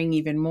now hearing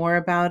even more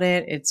about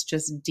it, it's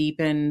just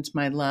deepened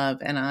my love,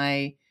 and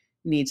I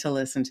need to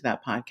listen to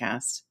that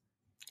podcast.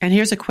 And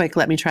here's a quick,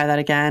 let me try that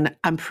again.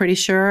 I'm pretty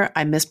sure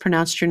I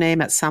mispronounced your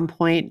name at some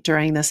point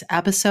during this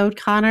episode,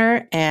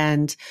 Connor.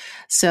 And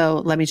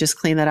so let me just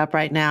clean that up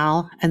right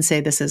now and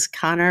say this is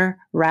Connor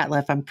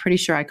Ratliff. I'm pretty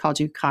sure I called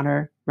you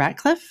Connor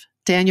Ratcliffe.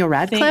 Daniel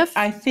Radcliffe?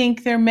 I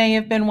think there may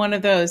have been one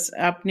of those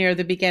up near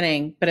the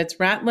beginning, but it's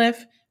Ratliff.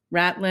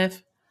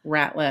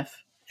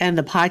 And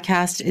the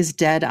podcast is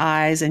Dead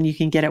Eyes, and you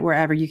can get it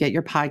wherever you get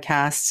your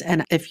podcasts.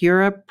 And if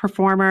you're a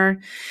performer,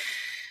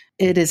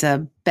 it is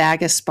a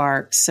bag of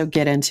sparks, so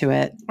get into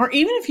it. Or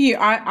even if you,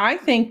 I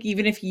think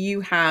even if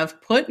you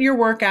have put your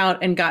work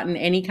out and gotten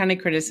any kind of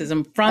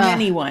criticism from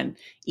anyone,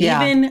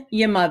 even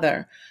your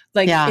mother,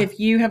 like if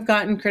you have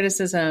gotten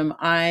criticism,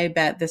 I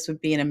bet this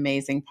would be an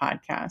amazing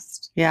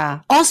podcast.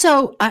 Yeah.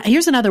 Also,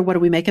 here's another, what do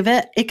we make of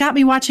it? It got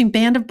me watching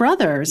Band of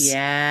Brothers.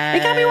 Yeah.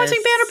 It got me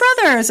watching Band of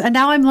Brothers. And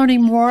now I'm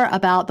learning more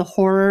about the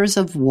horrors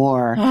of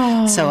war.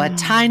 So a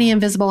tiny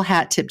invisible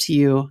hat tip to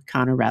you,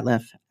 Connor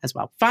Ratliff, as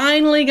well.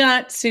 Finally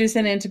got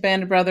Susan into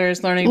Band of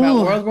Brothers, learning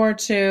about World War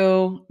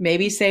II.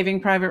 Maybe Saving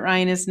Private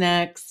Ryan is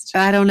next.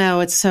 I don't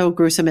know. It's so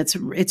gruesome.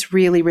 It's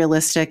really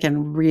realistic,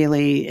 and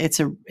really it's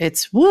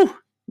war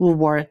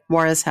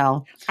as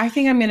hell. I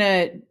think I'm going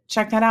to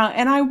check that out,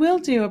 and I will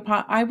do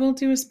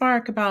a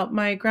spark about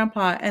my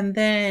grandpa, and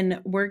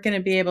then we're going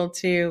to be able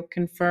to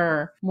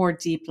confer more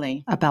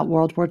deeply about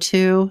World War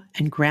II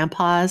and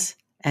grandpas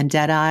and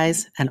dead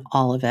eyes and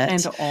all of it.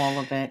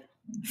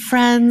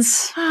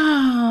 Friends,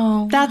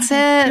 that's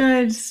it.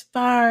 Good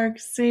spark,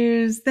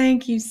 Suze.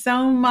 Thank you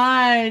so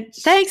much.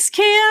 Thanks,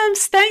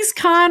 Cams. Thanks,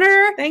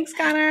 Connor. Thanks,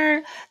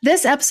 Connor.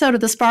 This episode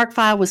of the Spark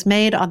File was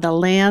made on the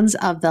lands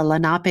of the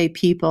Lenape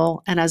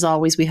people. And as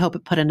always, we hope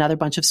it put another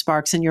bunch of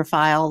sparks in your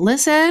file.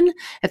 Listen,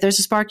 if there's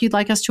a spark you'd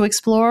like us to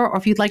explore, or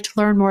if you'd like to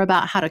learn more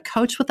about how to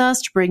coach with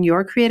us to bring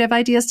your creative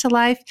ideas to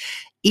life,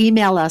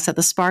 email us at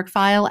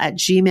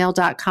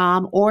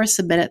thesparkfile@gmail.com or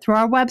submit it through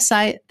our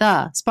website,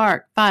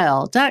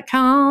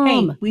 thesparkfile.com.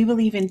 Hey, we will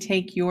even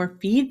take your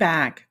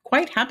feedback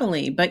quite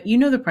happily, but you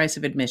know the price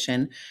of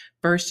admission.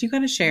 First, you got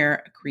to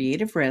share a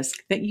creative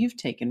risk that you've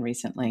taken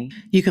recently.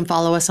 You can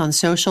follow us on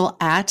social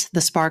at The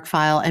Spark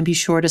File, and be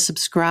sure to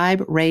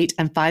subscribe, rate,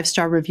 and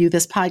 5-star review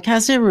this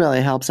podcast. It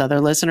really helps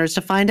other listeners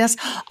to find us.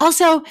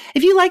 Also,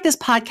 if you like this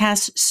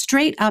podcast,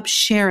 straight up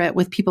share it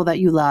with people that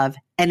you love.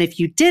 And if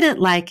you didn't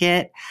like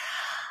it,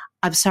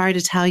 I'm sorry to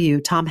tell you,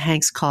 Tom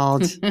Hanks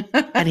called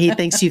and he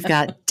thinks you've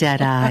got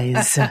dead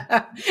eyes.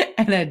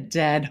 And a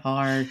dead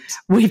heart.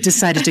 We've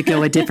decided to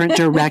go a different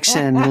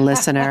direction,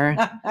 listener.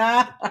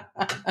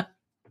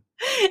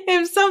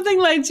 If something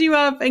lights you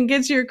up and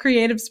gets your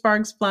creative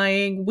sparks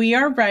flying, we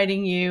are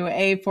writing you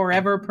a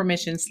forever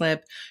permission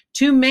slip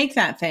to make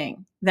that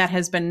thing that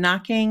has been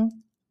knocking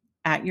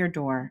at your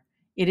door.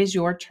 It is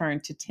your turn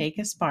to take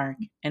a spark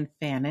and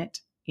fan it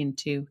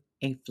into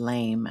a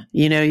flame.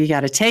 You know, you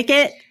got to take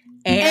it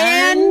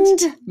and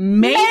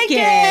make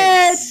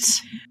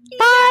it.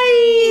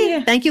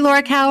 Bye. Thank you,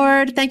 Laura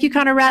Coward. Thank you,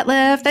 Connor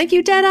Ratliff. Thank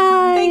you,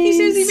 Deadeye. Thank you,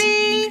 Susie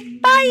B.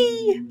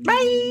 Bye.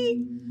 Bye.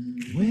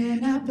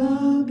 When I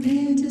bump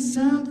into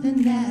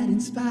something that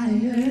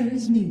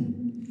inspires me,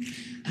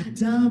 I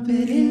dump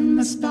it in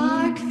my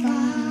spark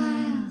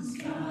file.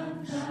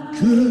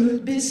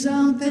 Could be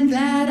something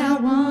that I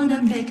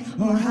wanna make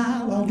or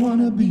how I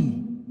wanna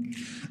be.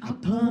 I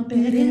pump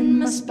it in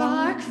my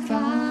spark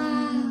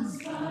file.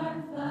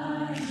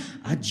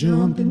 I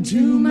jump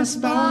into my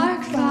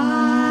spark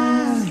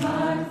file.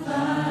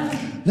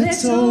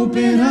 Let's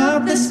open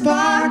up the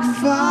spark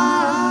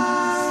file.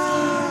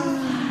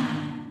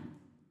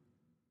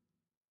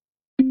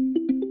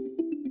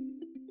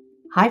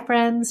 Hi,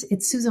 friends.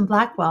 It's Susan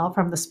Blackwell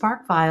from the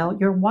Spark File,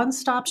 your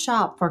one-stop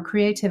shop for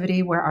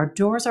creativity where our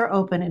doors are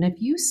open. And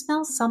if you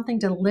smell something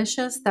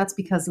delicious, that's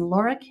because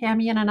Laura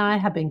Camion and I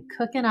have been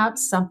cooking up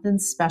something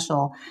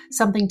special,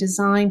 something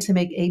designed to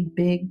make a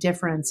big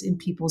difference in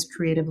people's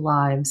creative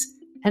lives.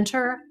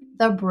 Enter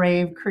The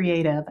Brave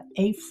Creative,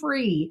 a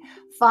free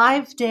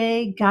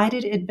 5-day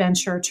guided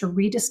adventure to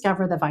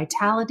rediscover the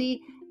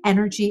vitality,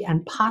 energy,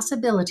 and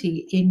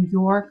possibility in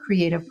your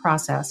creative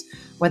process.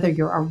 Whether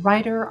you're a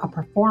writer, a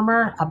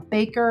performer, a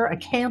baker, a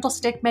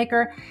candlestick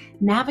maker,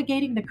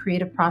 navigating the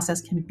creative process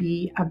can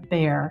be a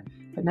bear.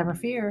 But never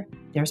fear,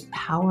 there's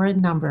power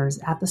in numbers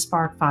at the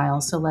Spark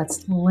File. So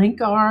let's link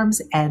arms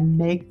and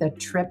make the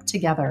trip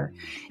together.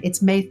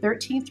 It's May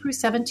 13th through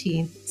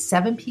 17th,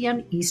 7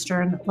 p.m.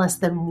 Eastern, less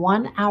than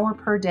 1 hour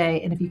per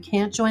day. And if you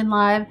can't join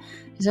live,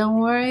 don't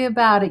worry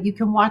about it. You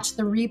can watch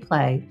the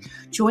replay.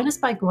 Join us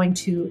by going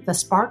to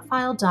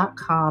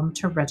thesparkfile.com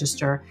to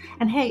register.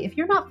 And hey, if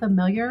you're not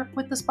familiar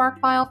with the Spark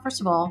File, first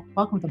of all,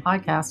 welcome to the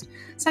podcast.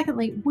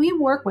 Secondly, we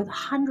work with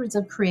hundreds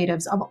of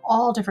creatives of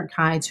all different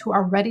kinds who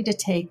are ready to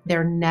take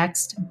their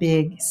next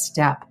big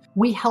step.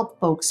 We help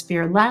folks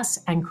fear less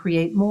and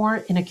create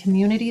more in a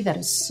community that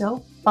is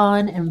so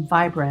fun and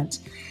vibrant.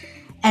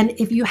 And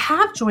if you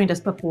have joined us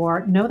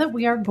before, know that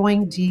we are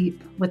going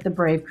deep with the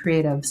Brave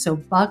Creative. So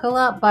buckle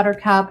up,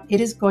 Buttercup.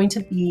 It is going to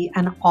be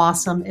an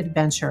awesome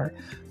adventure.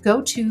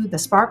 Go to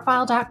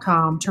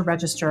thesparkfile.com to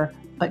register,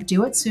 but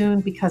do it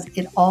soon because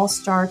it all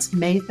starts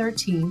May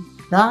 13th.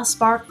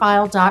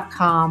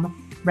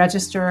 Thesparkfile.com.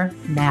 Register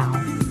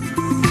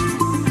now.